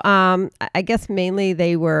 So I guess mainly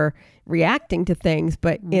they were reacting to things,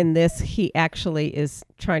 but in this, he actually is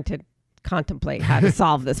trying to contemplate how to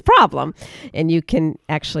solve this problem. And you can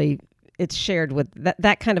actually, it's shared with,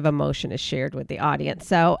 that kind of emotion is shared with the audience.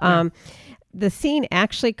 So the scene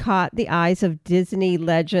actually caught the eyes of Disney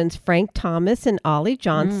legends Frank Thomas and Ollie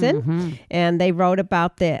Johnson. And they wrote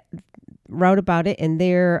about it in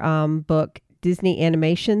their book, Disney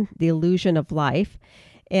Animation, The Illusion of Life.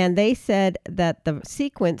 And they said that the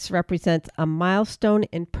sequence represents a milestone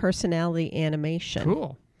in personality animation.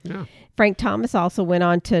 Cool. Yeah. Frank Thomas also went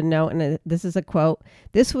on to note, and this is a quote,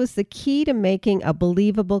 "This was the key to making a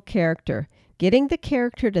believable character. Getting the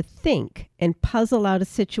character to think and puzzle out a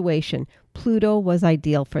situation. Pluto was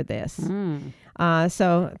ideal for this."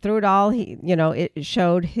 So through it all, it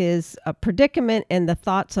showed his predicament, and the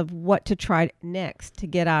thoughts of what to try next to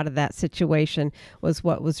get out of that situation was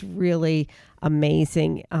what was really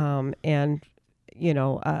amazing, and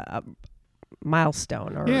a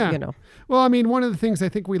milestone, or Well, I mean, one of the things I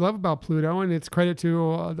think we love about Pluto, and it's credit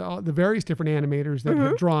to the various different animators that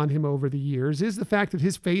have drawn him over the years, is the fact that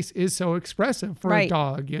his face is so expressive for a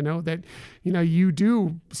dog. That you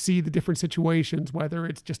do see the different situations, whether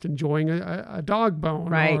it's just enjoying a dog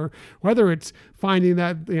bone, or whether it's finding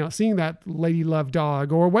that seeing that lady love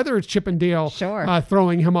dog, or whether it's Chip and Dale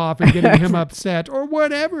throwing him off and getting him upset, or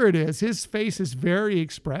whatever it is. His face is very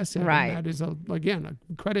expressive. Right. And that is again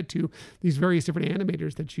a credit to these various different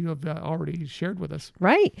animators that you have already shared with us.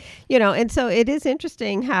 Right. And so it is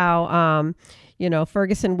interesting how,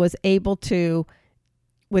 Ferguson was able to,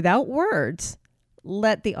 without words,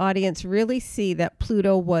 let the audience really see that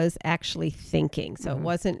Pluto was actually thinking. So it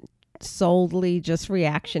wasn't solely just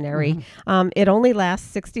reactionary. It only lasts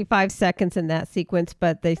 65 seconds in that sequence,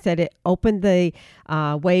 but they said it opened the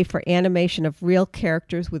way for animation of real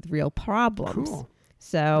characters with real problems. Cool.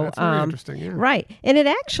 So that's very interesting. Yeah. Right. And it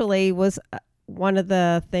actually was one of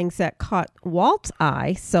the things that caught Walt's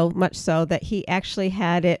eye, so much so that he actually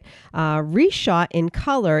had it reshot in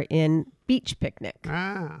color in Beach Picnic.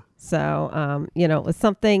 So, it was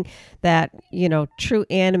something that, true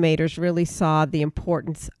animators really saw the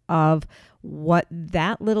importance of what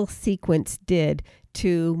that little sequence did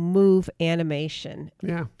to move animation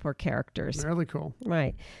for characters. Really cool.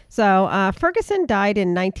 Right. So Ferguson died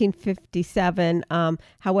in 1957.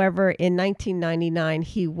 However, in 1999,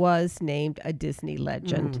 he was named a Disney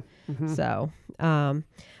legend. So,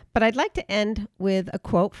 but I'd like to end with a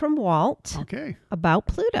quote from Walt about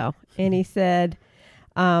Pluto. And he said,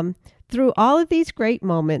 "Through all of these great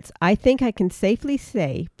moments, I think I can safely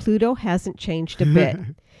say Pluto hasn't changed a bit.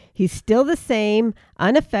 He's still the same,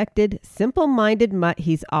 unaffected, simple-minded mutt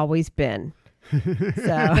he's always been."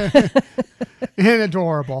 So and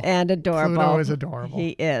adorable. Pluto is adorable. He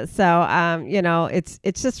is. So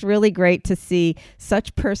it's just really great to see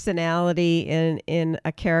such personality in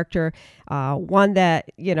a character. One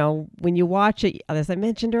that, when you watch it, as I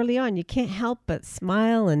mentioned early on, you can't help but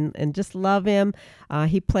smile and just love him.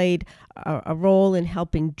 He played a role in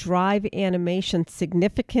helping drive animation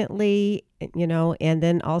significantly, and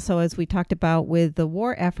then also, as we talked about with the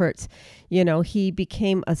war efforts, he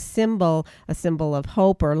became a symbol of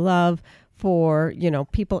hope or love for,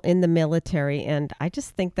 people in the military. And I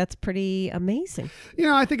just think that's pretty amazing.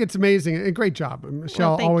 I think it's amazing. A great job.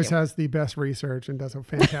 Michelle always has the best research and does a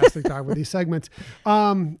fantastic job with these segments.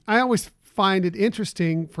 I always find it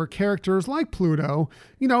interesting for characters like Pluto,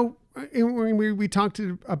 we talked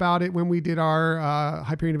about it when we did our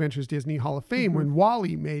Hyperion Adventures Disney Hall of Fame, when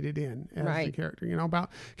Wally made it in as the character, about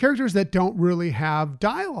characters that don't really have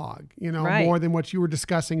dialogue, more than what you were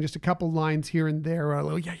discussing, just a couple lines here and there, a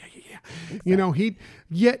little, exactly.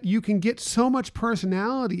 Yet you can get so much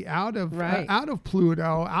personality out of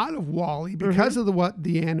Pluto, out of Wally, because of what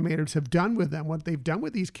the animators have done with them, what they've done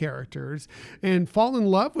with these characters, and fall in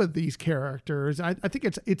love with these characters. I think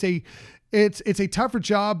it's a tougher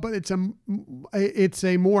job, but it's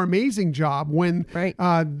a more amazing job when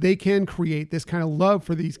they can create this kind of love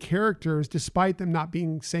for these characters, despite them not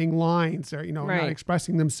saying lines or not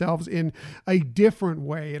expressing themselves in a different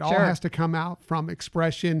way. It all has to come out from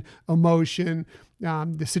expression, emotion,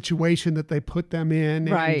 the situation that they put them in,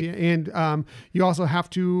 and you also have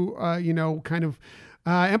to kind of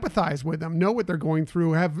empathize with them, know what they're going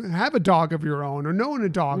through, have a dog of your own, or knowing a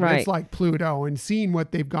dog that's like Pluto and seeing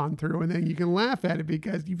what they've gone through, and then you can laugh at it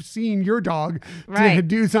because you've seen your dog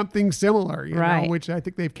do something similar, know, which I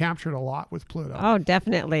think they've captured a lot with Pluto. Oh,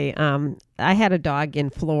 definitely. I had a dog in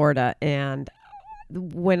Florida, and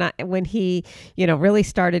when he really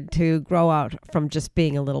started to grow out from just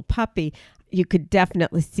being a little puppy, you could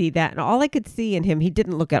definitely see that. And all I could see in him, he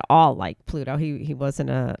didn't look at all like Pluto. He wasn't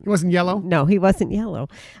He wasn't yellow? No, he wasn't yellow.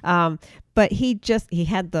 But he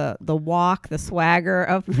had the walk, the swagger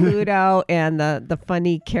of Pluto and the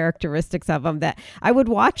funny characteristics of him that I would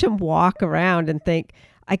watch him walk around and think,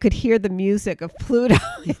 I could hear the music of Pluto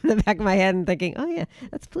in the back of my head and thinking, oh yeah,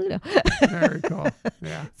 that's Pluto. Very cool.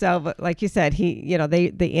 Yeah. So, but like you said,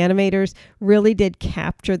 the animators really did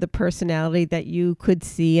capture the personality that you could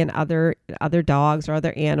see in other dogs or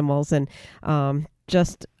other animals, and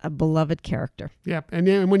just a beloved character. Yep. And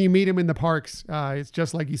then when you meet him in the parks, it's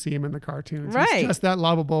just like you see him in the cartoons. Right. He's just that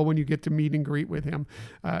lovable when you get to meet and greet with him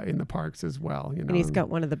in the parks as well. You know. And he's got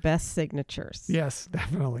one of the best signatures. Yes,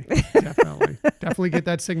 definitely. Definitely get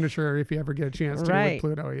that signature if you ever get a chance to with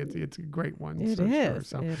Pluto. It's a great one. It is.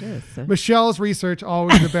 Sure. It is. Michelle's research,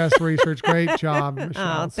 always the best research. Great job,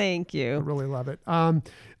 Michelle. Oh, thank you. I really love it.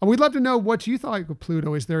 And we'd love to know what you thought of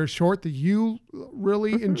Pluto. Is there a short that you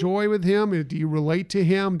really enjoy with him? Do you relate to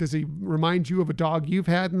him? Does he remind you of a dog you've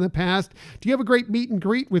had in the past? Do you have a great meet and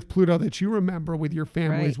greet with Pluto that you remember with your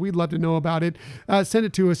families? We'd love to know about it. Send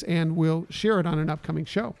it to us and we'll share it on an upcoming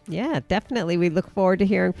show. Yeah, definitely. We look forward to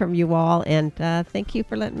hearing from you all. And thank you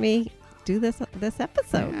for letting me do this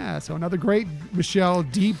episode. Yeah, so another great Michelle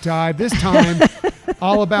deep dive, this time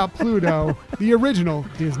all about Pluto, the original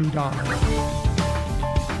Disney dog.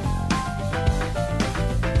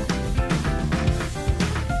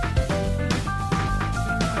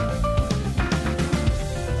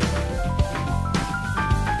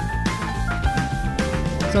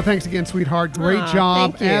 So thanks again, sweetheart. Great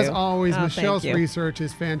job. Thank you. As always, Michelle's research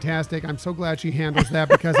is fantastic. I'm so glad she handles that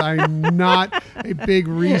because I'm not a big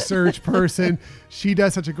research person. She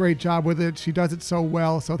does such a great job with it. She does it so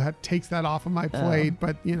well, so that takes that off of my plate.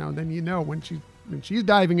 But, then when she's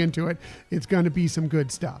diving into it, it's going to be some good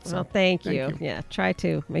stuff. So, well, thank you. Yeah, try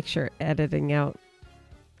to make sure editing out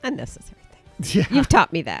unnecessary. Yeah. You've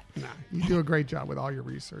taught me that. Nah, you do a great job with all your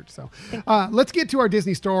research. So let's get to our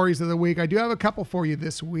Disney stories of the week. I do have a couple for you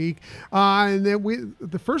this week. And then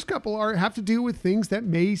the first couple have to do with things that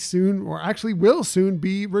may soon, or actually will soon,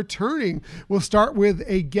 be returning. We'll start with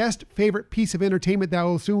a guest favorite piece of entertainment that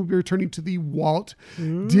will soon be returning to the Walt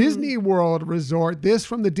Disney World Resort. This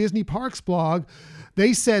from the Disney Parks blog.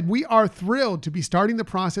 They said, "We are thrilled to be starting the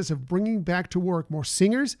process of bringing back to work more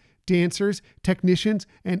singers, dancers, technicians,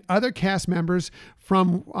 and other cast members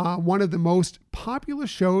from one of the most popular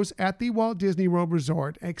shows at the Walt Disney World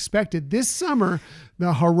Resort. Expected this summer,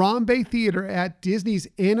 the Harambe Theater at Disney's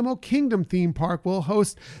Animal Kingdom theme park will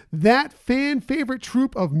host that fan favorite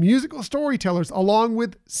troupe of musical storytellers along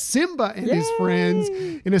with Simba and his friends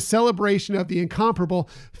in a celebration of the incomparable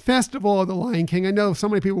Festival of the Lion King." I know so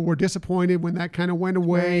many people were disappointed when that kind of went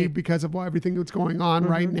away because of everything that's going on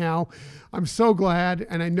right now. I'm so glad,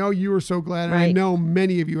 and I know you are so glad, and I know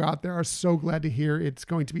many of you out there are so glad to hear it's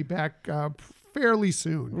going to be back fairly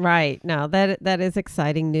soon. Right. No, that is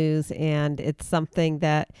exciting news, and it's something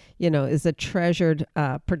that, is a treasured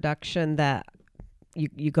production that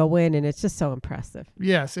you go in and it's just so impressive.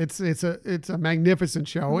 Yes, it's a magnificent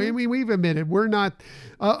show. I mean, we've admitted we're not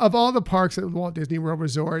of all the parks at the Walt Disney World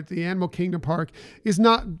Resort, the Animal Kingdom Park is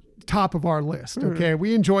not top of our list. Okay.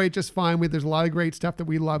 We enjoy it just fine. There's a lot of great stuff that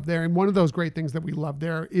we love there. And one of those great things that we love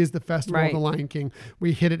there is the Festival of the Lion King.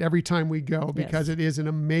 We hit it every time we go because it is an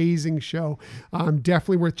amazing show.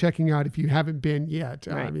 Definitely worth checking out if you haven't been yet.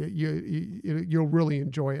 You'll really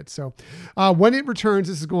enjoy it. So when it returns,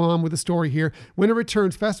 this is going on with the story here. When it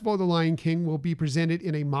returns, Festival of the Lion King will be presented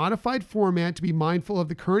in a modified format to be mindful of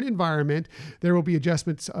the current environment. There will be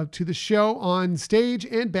adjustments to the show on stage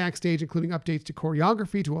and backstage, including updates to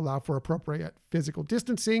choreography to allow for appropriate physical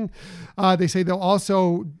distancing. They say they'll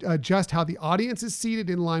also adjust how the audience is seated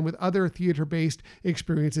in line with other theater-based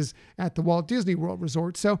experiences at the Walt Disney World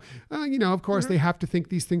Resort. So, of course, they have to think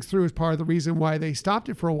these things through as part of the reason why they stopped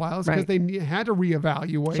it for a while is because they had to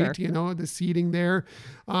reevaluate, the seating there.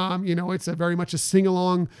 It's very much a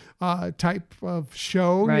sing-along type of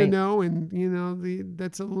show, and,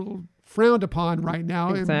 that's a little frowned upon right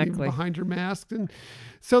now and behind your mask. And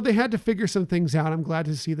so they had to figure some things out. I'm glad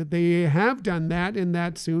to see that they have done that, and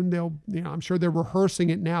that soon they'll, I'm sure they're rehearsing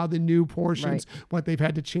it now, the new portions, what they've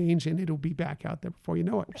had to change, and it'll be back out there before you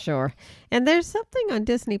know it. Sure. And there's something on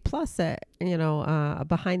Disney Plus that,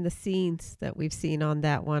 behind the scenes that we've seen on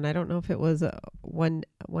that one. I don't know if it was one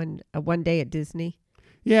day at Disney.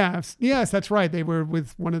 Yes, that's right. They were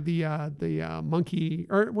with one of the monkey,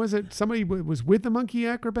 or was it somebody was with the monkey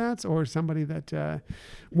acrobats, or somebody that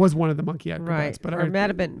was one of the monkey acrobats? Right, or it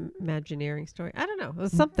might have been Imagineering Story. I don't know. It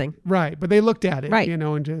was something. Right, but they looked at it,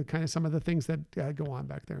 and kind of some of the things that go on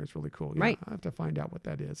back there. It's really cool. Right. I have to find out what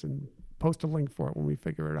that is and post a link for it when we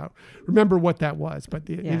figure it out. Remember what that was, but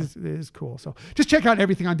it is cool. So just check out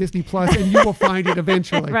everything on Disney Plus, and you will find it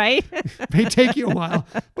eventually. Right? It may take you a while,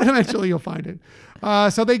 but eventually you'll find it.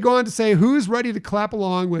 So they go on to say, who's ready to clap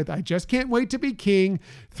along with I Just Can't Wait to Be King,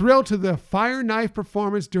 thrilled to the fire knife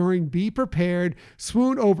performance during Be Prepared,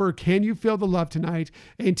 swoon over Can You Feel the Love Tonight,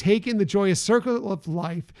 and take in the joyous circle of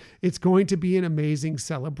life. It's going to be an amazing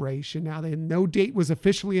celebration. Now, no date was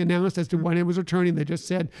officially announced as to when it was returning. They just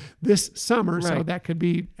said this summer, so that could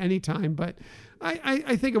be any time, but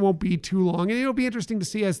I think it won't be too long. And it'll be interesting to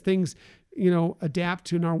see as things adapt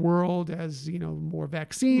to in our world, as more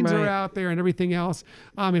vaccines are out there and everything else,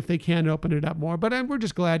 if they can open it up more. But we're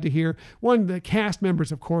just glad to hear the cast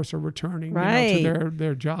members, of course, are returning to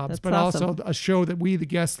their jobs. That's but awesome. Also a show that we, the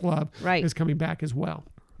guests, love is coming back as well.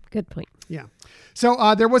 Good point. Yeah.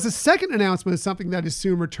 So there was a second announcement of something that is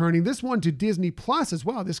soon returning, this one to Disney Plus as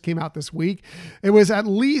well. This came out this week. It was at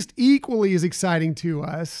least equally as exciting to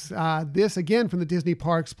us. This, again, from the Disney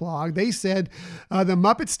Parks blog. They said the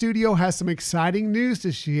Muppet Studio has some exciting news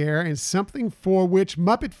to share, and something for which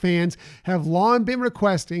Muppet fans have long been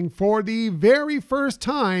requesting. For the very first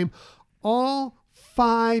time, all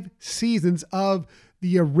 5 seasons of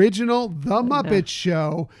the original The Muppet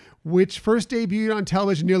Show, which first debuted on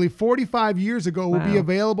television nearly 45 years ago, will be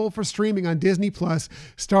available for streaming on Disney Plus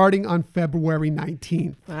starting on February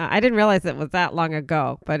 19th. I didn't realize it was that long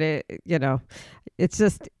ago, but it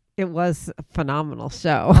was a phenomenal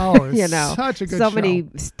show. Oh, it's such a good show. So many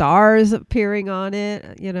stars appearing on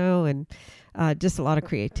it, and just a lot of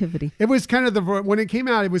creativity. It was kind of when it came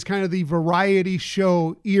out, it was kind of the variety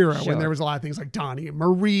show era when there was a lot of things like Donnie and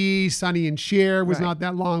Marie, Sonny and Cher was not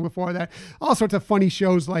that long before that. All sorts of funny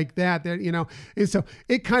shows like that, and so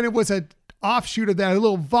it kind of was a offshoot of that, a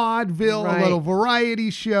little vaudeville, a little variety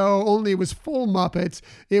show, only it was full Muppets.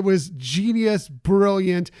 It was genius,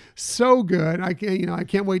 brilliant, so good. I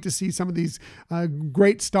can't wait to see some of these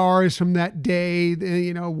great stars from that day,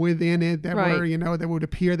 within it that were, that would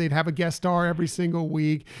appear. They'd have a guest star every single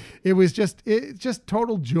week. It's just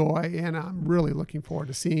total joy, and I'm really looking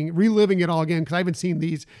forward to reliving it all again, because I haven't seen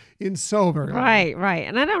these in so very long. Right.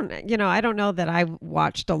 And I don't know that I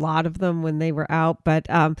watched a lot of them when they were out, but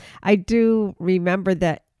I do remember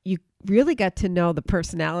that you really got to know the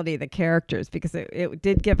personality of the characters, because it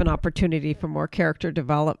did give an opportunity for more character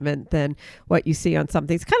development than what you see on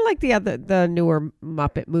something. It's kind of like the newer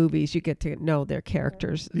Muppet movies. You get to know their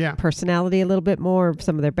characters' personality a little bit more,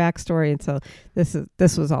 some of their backstory, and so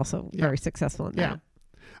this was also very successful in that.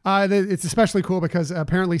 It's especially cool because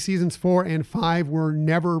apparently seasons 4 and 5 were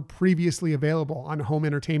never previously available on home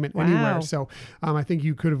entertainment anywhere. So I think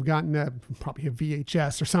you could have gotten probably a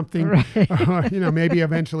VHS or something, or, maybe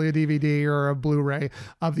eventually a DVD or a Blu-ray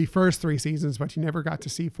of the first 3 seasons, but you never got to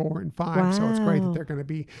see 4 and 5. So it's great that they're going to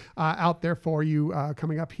be out there for you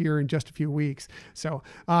coming up here in just a few weeks. So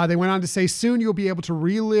they went on to say, soon you'll be able to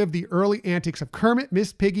relive the early antics of Kermit,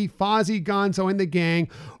 Miss Piggy, Fozzie, Gonzo, and the gang,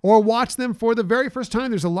 or watch them for the very first time.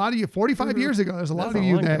 There's a lot of you 45 years ago. There's a lot of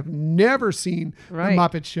you that have never seen the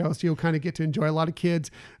Muppet Show, so you'll kind of get to enjoy a lot of kids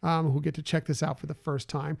who get to check this out for the first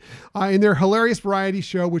time. In their hilarious variety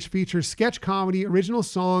show, which features sketch comedy, original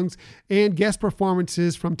songs, and guest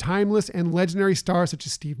performances from timeless and legendary stars such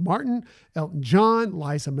as Steve Martin, Elton John,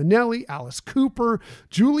 Liza Minnelli, Alice Cooper,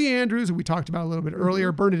 Julie Andrews, who we talked about a little bit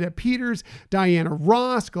earlier, Bernadette Peters, Diana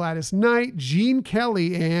Ross, Gladys Knight, Gene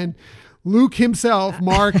Kelly, and Luke himself,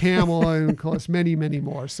 Mark Hamill, and of course many, many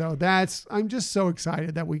more. So I'm just so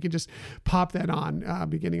excited that we can just pop that on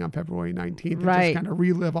beginning on February 19th and just kind of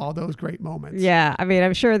relive all those great moments. Yeah, I mean,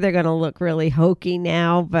 I'm sure they're going to look really hokey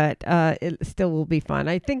now, but it still will be fun.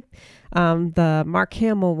 I think the Mark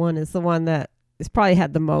Hamill one is the one that has probably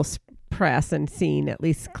had the most press and seen at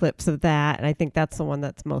least clips of that, and I think that's the one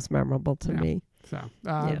that's most memorable to me. So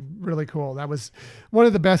really cool. That was one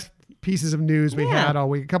of the best pieces of news we had all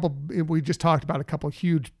week. We just talked about a couple of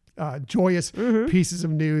huge joyous pieces of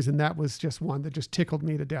news, and that was just one that just tickled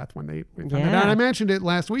me to death when they found it out. And I mentioned it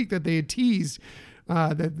last week that they had teased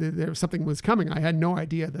that there something was coming. I had no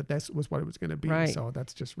idea that this was what it was going to be. So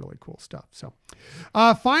that's just really cool stuff. So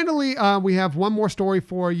finally, we have one more story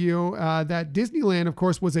for you. That Disneyland, of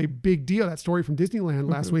course, was a big deal. That story from Disneyland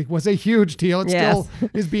last week was a huge deal. It still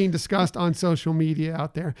is being discussed on social media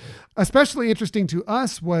out there. Especially interesting to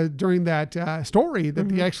us was during that story that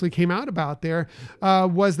they actually came out about there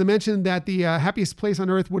was the mention that the happiest place on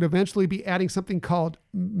earth would eventually be adding something called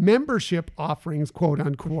membership offerings, quote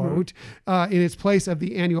unquote, in its place of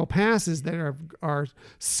the annual passes that are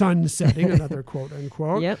sunsetting, another quote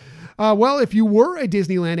unquote. Well, if you were a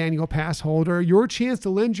Disneyland annual pass holder, your chance to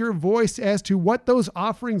lend your voice as to what those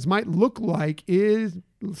offerings might look like is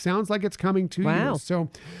sounds like it's coming to Wow. you. So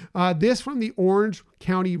this from the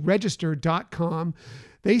OrangeCountyRegister.com.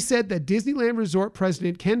 They said that Disneyland Resort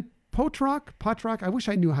President Ken Potrock, I wish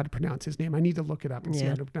I knew how to pronounce his name. I need to look it up and see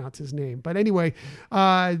how to pronounce his name. But anyway,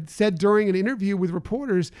 said during an interview with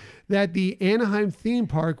reporters that the Anaheim theme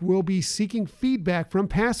park will be seeking feedback from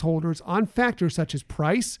pass holders on factors such as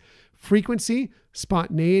price, frequency,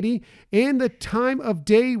 spontaneity, and the time of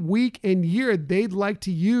day, week, and year they'd like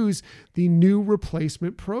to use the new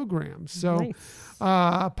replacement program. So Nice.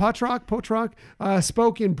 Potrock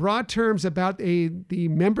spoke in broad terms about the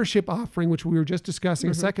membership offering, which we were just discussing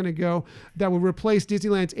a second ago, that will replace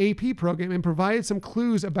Disneyland's AP program, and provided some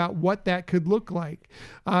clues about what that could look like.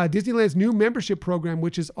 Disneyland's new membership program,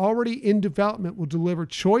 which is already in development, will deliver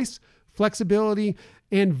choice, flexibility,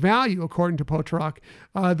 and value, according to Potrock.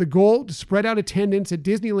 The goal to spread out attendance at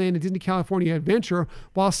Disneyland and Disney California Adventure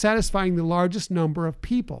while satisfying the largest number of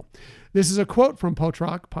people. This is a quote from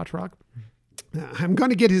Potrock. I'm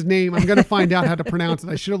going to get his name. I'm going to find out how to pronounce it.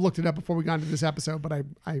 I should have looked it up before we got into this episode, but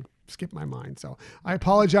I skipped my mind. So I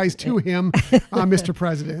apologize to him, Mr.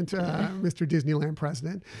 President, Mr. Disneyland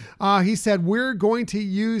President. He said, we're going to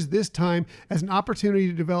use this time as an opportunity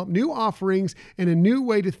to develop new offerings and a new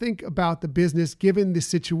way to think about the business given the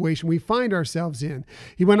situation we find ourselves in.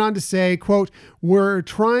 He went on to say, quote, we're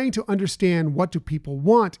trying to understand what do people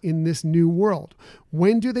want in this new world.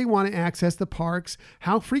 When do they want to access the parks?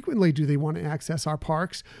 How frequently do they want to access our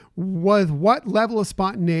parks? With what level of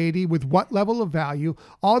spontaneity? With what level of value?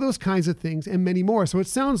 All those kinds of things and many more. So it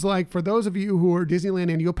sounds like for those of you who are Disneyland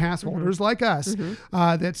annual pass holders like us,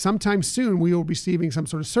 that sometime soon we will be receiving some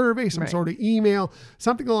sort of survey, some sort of email,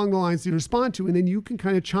 something along the lines to respond to, and then you can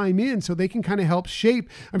kind of chime in so they can kind of help shape.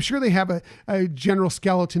 I'm sure they have a general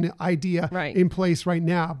skeleton idea in place right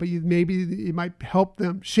now, but maybe it might help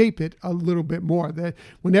them shape it a little bit more. That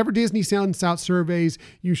whenever Disney sends out surveys,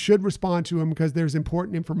 you should respond to them because there's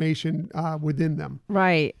important information within them.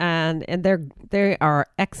 Right, and they are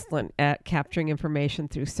excellent at capturing information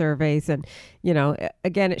through surveys, and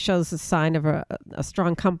again, it shows a sign of a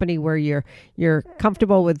strong company where you're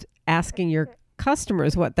comfortable with asking your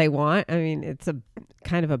customers what they want. I mean, it's a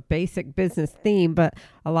kind of a basic business theme, but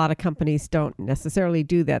a lot of companies don't necessarily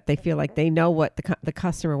do that. They feel like they know what the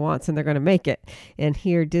customer wants and they're going to make it. And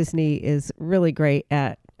here Disney is really great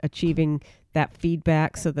at achieving that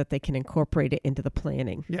feedback so that they can incorporate it into the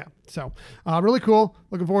planning. Yeah. So really cool.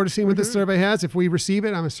 Looking forward to seeing what this survey has. If we receive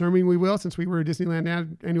it, I'm assuming we will since we were a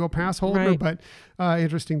Disneyland annual pass holder, but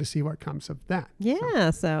interesting to see what comes of that.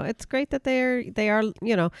 Yeah. So it's great that they are,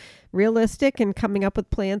 realistic and coming up with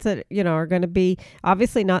plans that, are going to be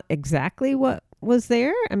obviously not exactly what was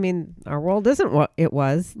there. I mean, our world isn't what it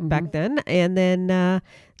was back then. And then,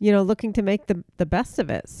 looking to make the best of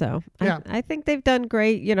it. So I think they've done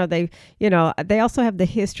great. They also have the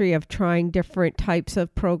history of trying different types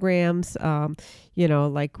of programs,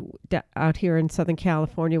 like out here in Southern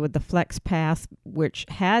California with the Flex Pass, which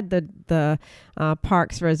had the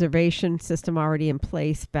parks reservation system already in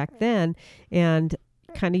place back then, and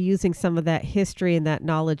kind of using some of that history and that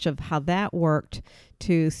knowledge of how that worked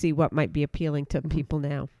to see what might be appealing to people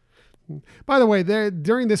now. By the way,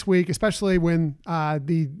 during this week, especially when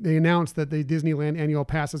they announced that the Disneyland annual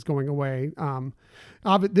pass is going away,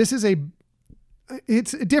 this is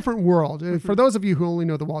it's a different world. For those of you who only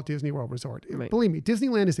know the Walt Disney World Resort, believe me,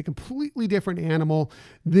 Disneyland is a completely different animal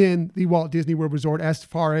than the Walt Disney World Resort as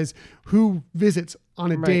far as who visits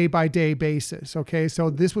on a day-by-day basis. Okay, so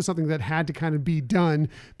this was something that had to kind of be done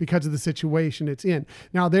because of the situation it's in.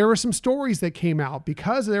 Now, there were some stories that came out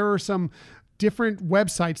because there were some different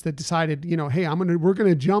websites that decided, hey, we're going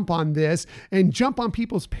to jump on this and jump on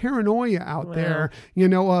people's paranoia out there,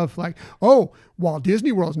 of like, oh, Walt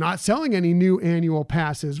Disney World's not selling any new annual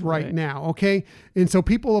passes right now. Okay. And so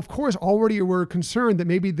people, of course, already were concerned that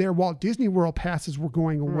maybe their Walt Disney World passes were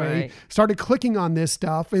going away, started clicking on this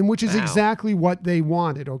stuff, and which is exactly what they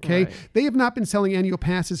wanted. Okay. They have not been selling annual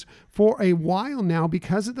passes for a while now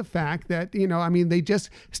because of the fact that, they just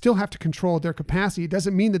still have to control their capacity. It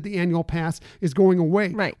doesn't mean that the annual pass is going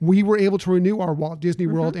away. We were able to renew our Walt Disney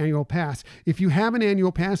World annual pass. If you have an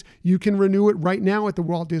annual pass, you can renew it right now at the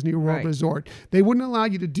Walt Disney World Resort. They wouldn't allow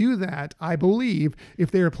you to do that, I believe, if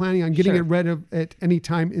they were planning on getting it rid of at any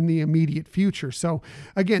time in the immediate future. So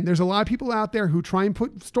again, there's a lot of people out there who try and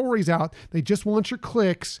put stories out. They just want your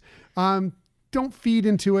clicks. Don't feed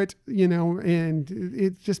into it, and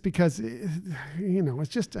it's just because, it's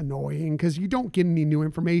just annoying because you don't get any new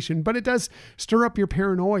information, but it does stir up your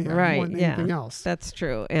paranoia more than anything else. That's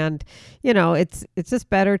true. And, it's just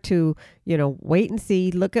better to, wait and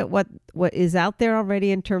see, look at what is out there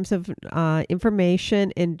already in terms of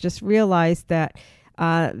information, and just realize that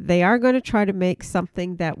they are going to try to make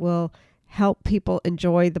something that will help people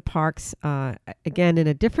enjoy the parks, again, in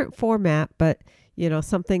a different format, but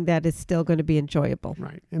something that is still going to be enjoyable.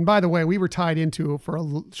 Right. And by the way, we were tied into, for a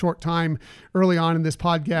short time early on in this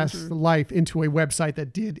podcast life, into a website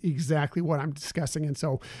that did exactly what I'm discussing. And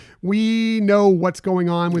so we know what's going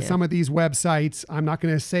on with some of these websites. I'm not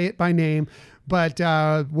going to say it by name, but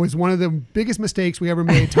was one of the biggest mistakes we ever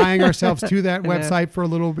made, tying ourselves to that website for a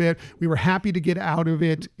little bit. We were happy to get out of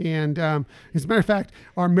it. And as a matter of fact,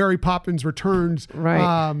 our Mary Poppins Returns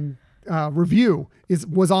review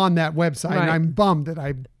was on that website, and I'm bummed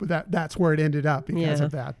that that's where it ended up because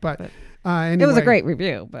of that. But anyway, it was a great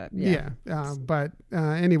review. But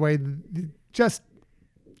anyway, just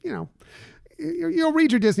you'll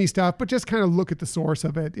read your Disney stuff, but just kind of look at the source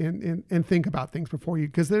of it and think about things before you,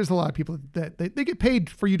 because there's a lot of people that they get paid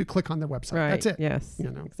for you to click on their website. Right. That's it. Yes.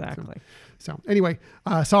 Exactly. So anyway,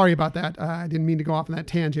 sorry about that. I didn't mean to go off on that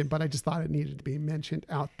tangent, but I just thought it needed to be mentioned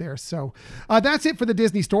out there. So that's it for the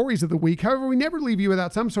Disney stories of the week. However, we never leave you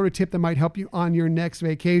without some sort of tip that might help you on your next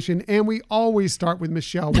vacation. And we always start with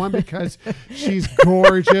Michelle. One, because she's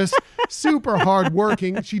gorgeous, super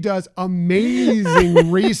hardworking. She does amazing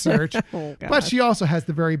research, but she also has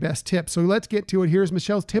the very best tips. So let's get to it. Here's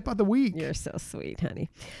Michelle's tip of the week. You're so sweet, honey.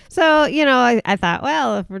 So, I thought,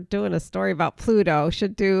 well, if we're doing a story about Pluto,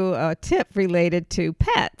 should do a tip related to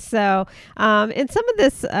pets. So in some of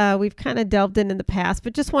this we've kind of delved in the past,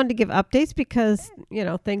 but just wanted to give updates because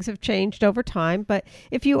things have changed over time. But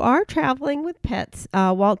if you are traveling with pets,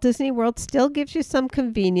 Walt Disney World still gives you some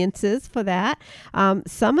conveniences for that.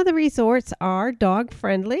 Some of the resorts are dog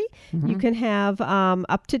friendly. You can have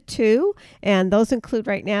up to 2, and those include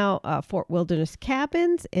right now Fort Wilderness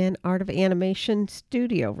Cabins and Art of Animation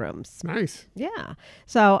studio rooms. Nice. Yeah.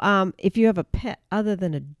 So if you have a pet other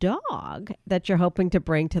than a dog that you're hoping to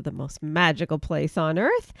bring to the most magical place on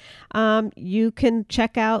earth, you can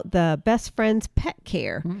check out the Best Friends Pet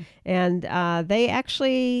Care. And they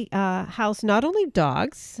actually house not only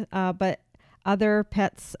dogs, but other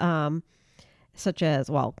pets, such as,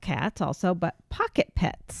 cats also, but pocket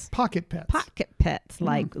pets. Pocket pets.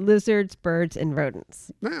 Like lizards, birds, and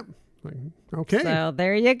rodents. Yeah. Okay. So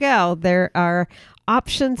there you go. There are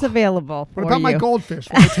options available for you. What about my goldfish?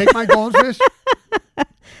 Will you take my goldfish?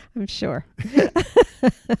 I'm sure.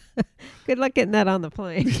 Good luck getting that on the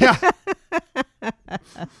plane. Yeah.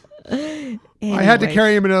 Anyway. I had to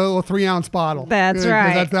carry him in a little 3-ounce bottle. That's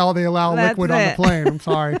right. That's all they allow liquid on the plane. I'm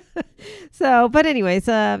sorry. So, but anyways,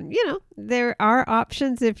 there are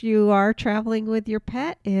options if you are traveling with your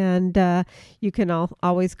pet, and you can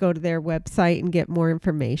always go to their website and get more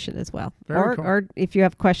information as well. Very cool. Or if you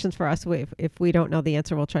have questions for us, if we don't know the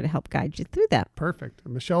answer, we'll try to help guide you through that. Perfect.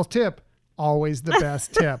 And Michelle's tip, always the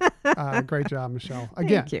best tip. Great job, Michelle.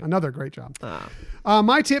 Again, another great job.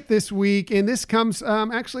 My tip this week, and this comes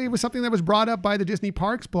actually with something that was brought up by the Disney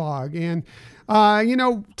Parks blog. And,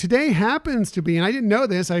 today happens to be, and I didn't know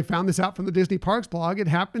this, I found this out from the Disney Parks blog, it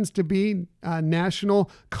happens to be National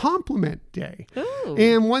Compliment Day. Ooh.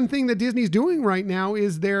 And one thing that Disney's doing right now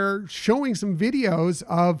is they're showing some videos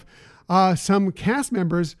of some cast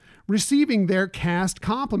members receiving their cast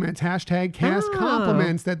compliments, hashtag cast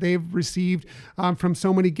compliments that they've received from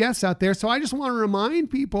so many guests out there. So I just want to remind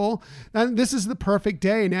people that this is the perfect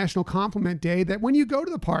day, National Compliment Day, that when you go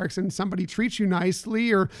to the parks and somebody treats you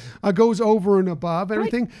nicely or goes over and above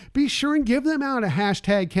everything, be sure and give them out a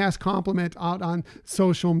hashtag cast compliment out on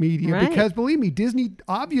social media. Because believe me, Disney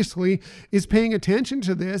obviously is paying attention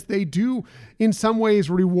to this. They do in some ways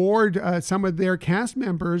reward some of their cast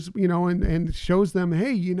members, and shows them,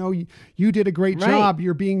 hey, you did a great job.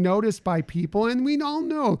 You're being noticed by people. And we all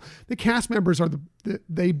know the cast members are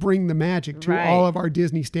they bring the magic to all of our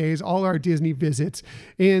Disney stays, all our Disney visits.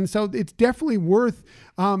 And so it's definitely worth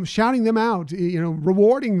shouting them out,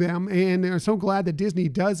 rewarding them. And I'm so glad that Disney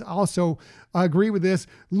does also agree with this,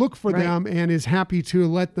 look for them, and is happy to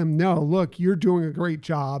let them know, look, you're doing a great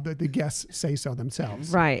job, that the guests say so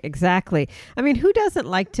themselves. Right, exactly. I mean, who doesn't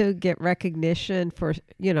like to get recognition for,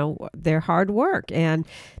 their hard work? And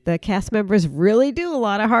the cast members really do a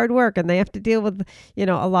lot of hard work, and they have to deal with,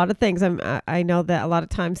 a lot of things. I know that a lot of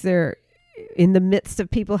times they're in the midst of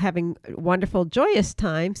people having wonderful, joyous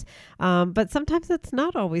times. But sometimes that's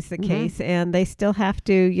not always the case. And they still have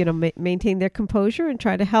to, maintain their composure and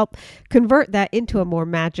try to help convert that into a more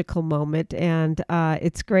magical moment. And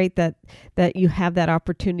it's great that you have that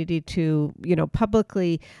opportunity to,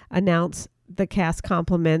 publicly announce the cast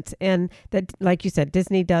compliments. And that, like you said,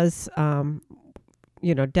 Disney does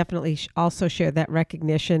definitely also share that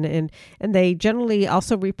recognition, and they generally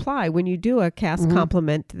also reply when you do a cast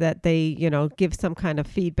compliment, that they give some kind of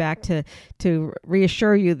feedback to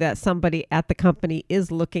reassure you that somebody at the company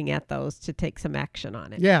is looking at those to take some action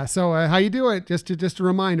on it. Yeah. So how you do it? Just a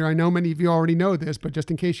reminder. I know many of you already know this, but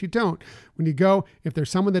just in case you don't, when you go, if there's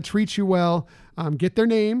someone that treats you well, get their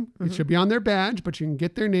name. It should be on their badge, but you can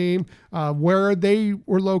get their name, where they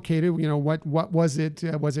were located. What was it?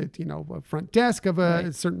 Was it a front desk of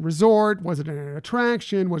a certain resort? Was it an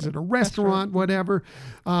attraction? Was it a restaurant? Whatever.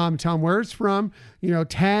 Tell them where it's from.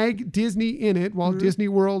 Tag Disney in it, Walt Disney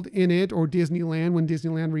World in it, or Disneyland when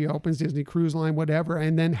Disneyland reopens, Disney Cruise Line, whatever,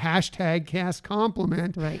 and then hashtag cast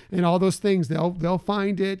compliment, and all those things. They'll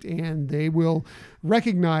find it, and they will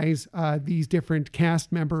recognize these different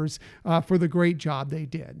cast members for the great job they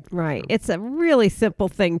did. Right. It's a really simple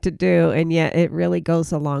thing to do, and yet it really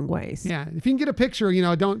goes a long ways. Yeah. If you can get a picture,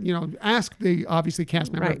 don't ask the obviously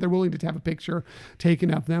cast member if they're willing to have a picture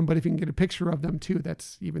taken of them, but if you can get a picture of them too,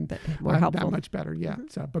 that's even more helpful. That much better. Yeah.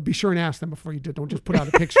 So, but be sure and ask them before you do. Don't just put out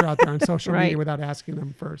a picture out there on social media without asking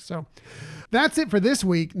them first. So that's it for this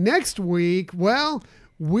week. Next week, well,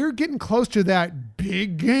 we're getting close to that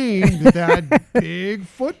big game, that big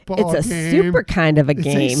football game. It's a super kind of a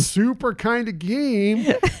game. It's a super kind of game.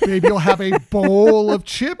 Maybe you'll have a bowl of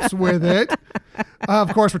chips with it.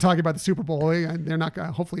 Of course, we're talking about the Super Bowl. They're not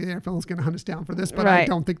going. Hopefully, the NFL is going to hunt us down for this, but I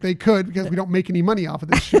don't think they could because we don't make any money off of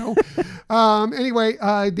this show. Anyway,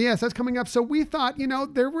 yes, that's coming up. So we thought,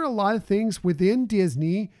 there were a lot of things within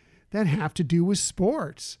Disney that have to do with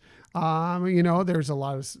sports. There's a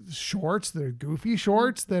lot of shorts, the goofy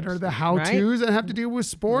shorts that are the how-tos that have to do with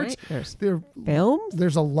sports. There's films.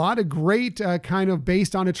 There's a lot of great kind of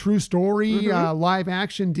based on a true story, live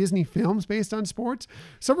action Disney films based on sports.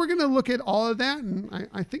 So we're going to look at all of that. And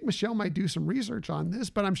I think Michelle might do some research on this,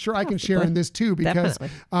 but I'm sure I can share in this too, because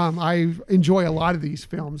I enjoy a lot of these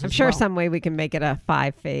films. I'm sure some way we can make it a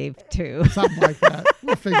 5 fave too. Something like that.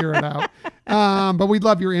 We'll figure it out. But we'd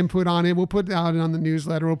love your input on it. We'll put it out on the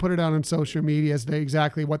newsletter. We'll put it out on social media as to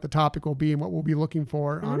exactly what the topic will be and what we'll be looking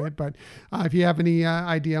for on it. But if you have any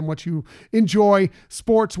idea on what you enjoy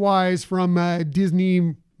sports-wise from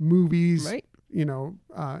Disney movies,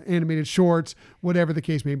 animated shorts, whatever the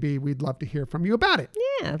case may be, we'd love to hear from you about it.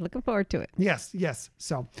 Yeah, looking forward to it. Yes.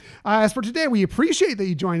 So as for today, we appreciate that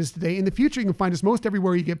you joined us today. In the future, you can find us most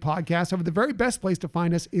everywhere you get podcasts. However, the very best place to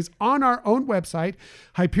find us is on our own website,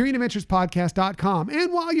 HyperionAdventurespodcast.com.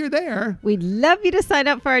 And while you're there, we'd love you to sign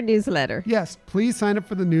up for our newsletter. Yes, please sign up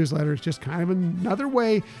for the newsletter. It's just kind of another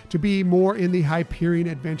way to be more in the Hyperion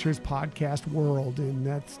Adventures podcast world. And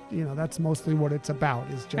that's mostly what it's about,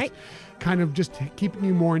 is just kind of just keeping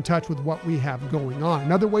you more in touch with what we have going on.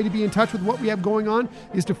 Another way to be in touch with what we have going on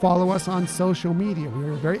is to follow us on social media. We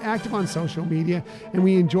are very active on social media, and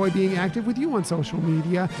we enjoy being active with you on social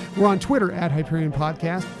media. We're on Twitter at Hyperion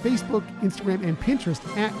Podcast, Facebook, Instagram, and Pinterest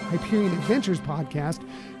at Hyperion Adventures Podcast.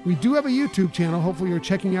 We do have a YouTube channel. Hopefully you're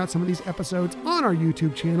checking out some of these episodes on our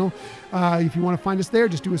YouTube channel. If you want to find us there,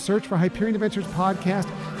 just do a search for Hyperion Adventures Podcast.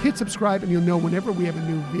 Hit subscribe and you'll know whenever we have a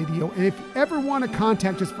new video. And if you ever want to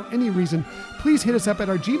contact us for any reason, please hit us up at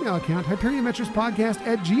our Gmail account,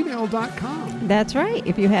 HyperionAdventuresPodcast@gmail.com. That's right.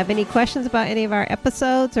 If you have any questions about any of our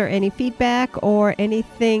episodes or any feedback or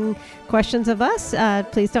anything, questions of us,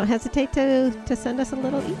 please don't hesitate to send us a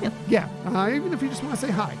little email. Yeah. Even if you just want to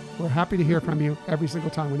say hi, we're happy to hear from you every single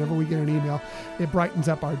time. Whenever we get an email, it brightens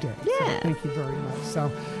up our day. Yeah. So thank you very much.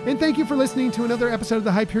 And thank you for listening to another episode of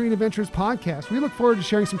the Hyperion Adventures Podcast. We look forward to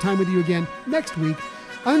sharing some time with you again next week.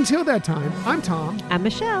 Until that time, I'm Tom. I'm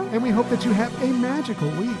Michelle. And we hope that you have a magical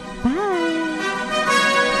week. Bye.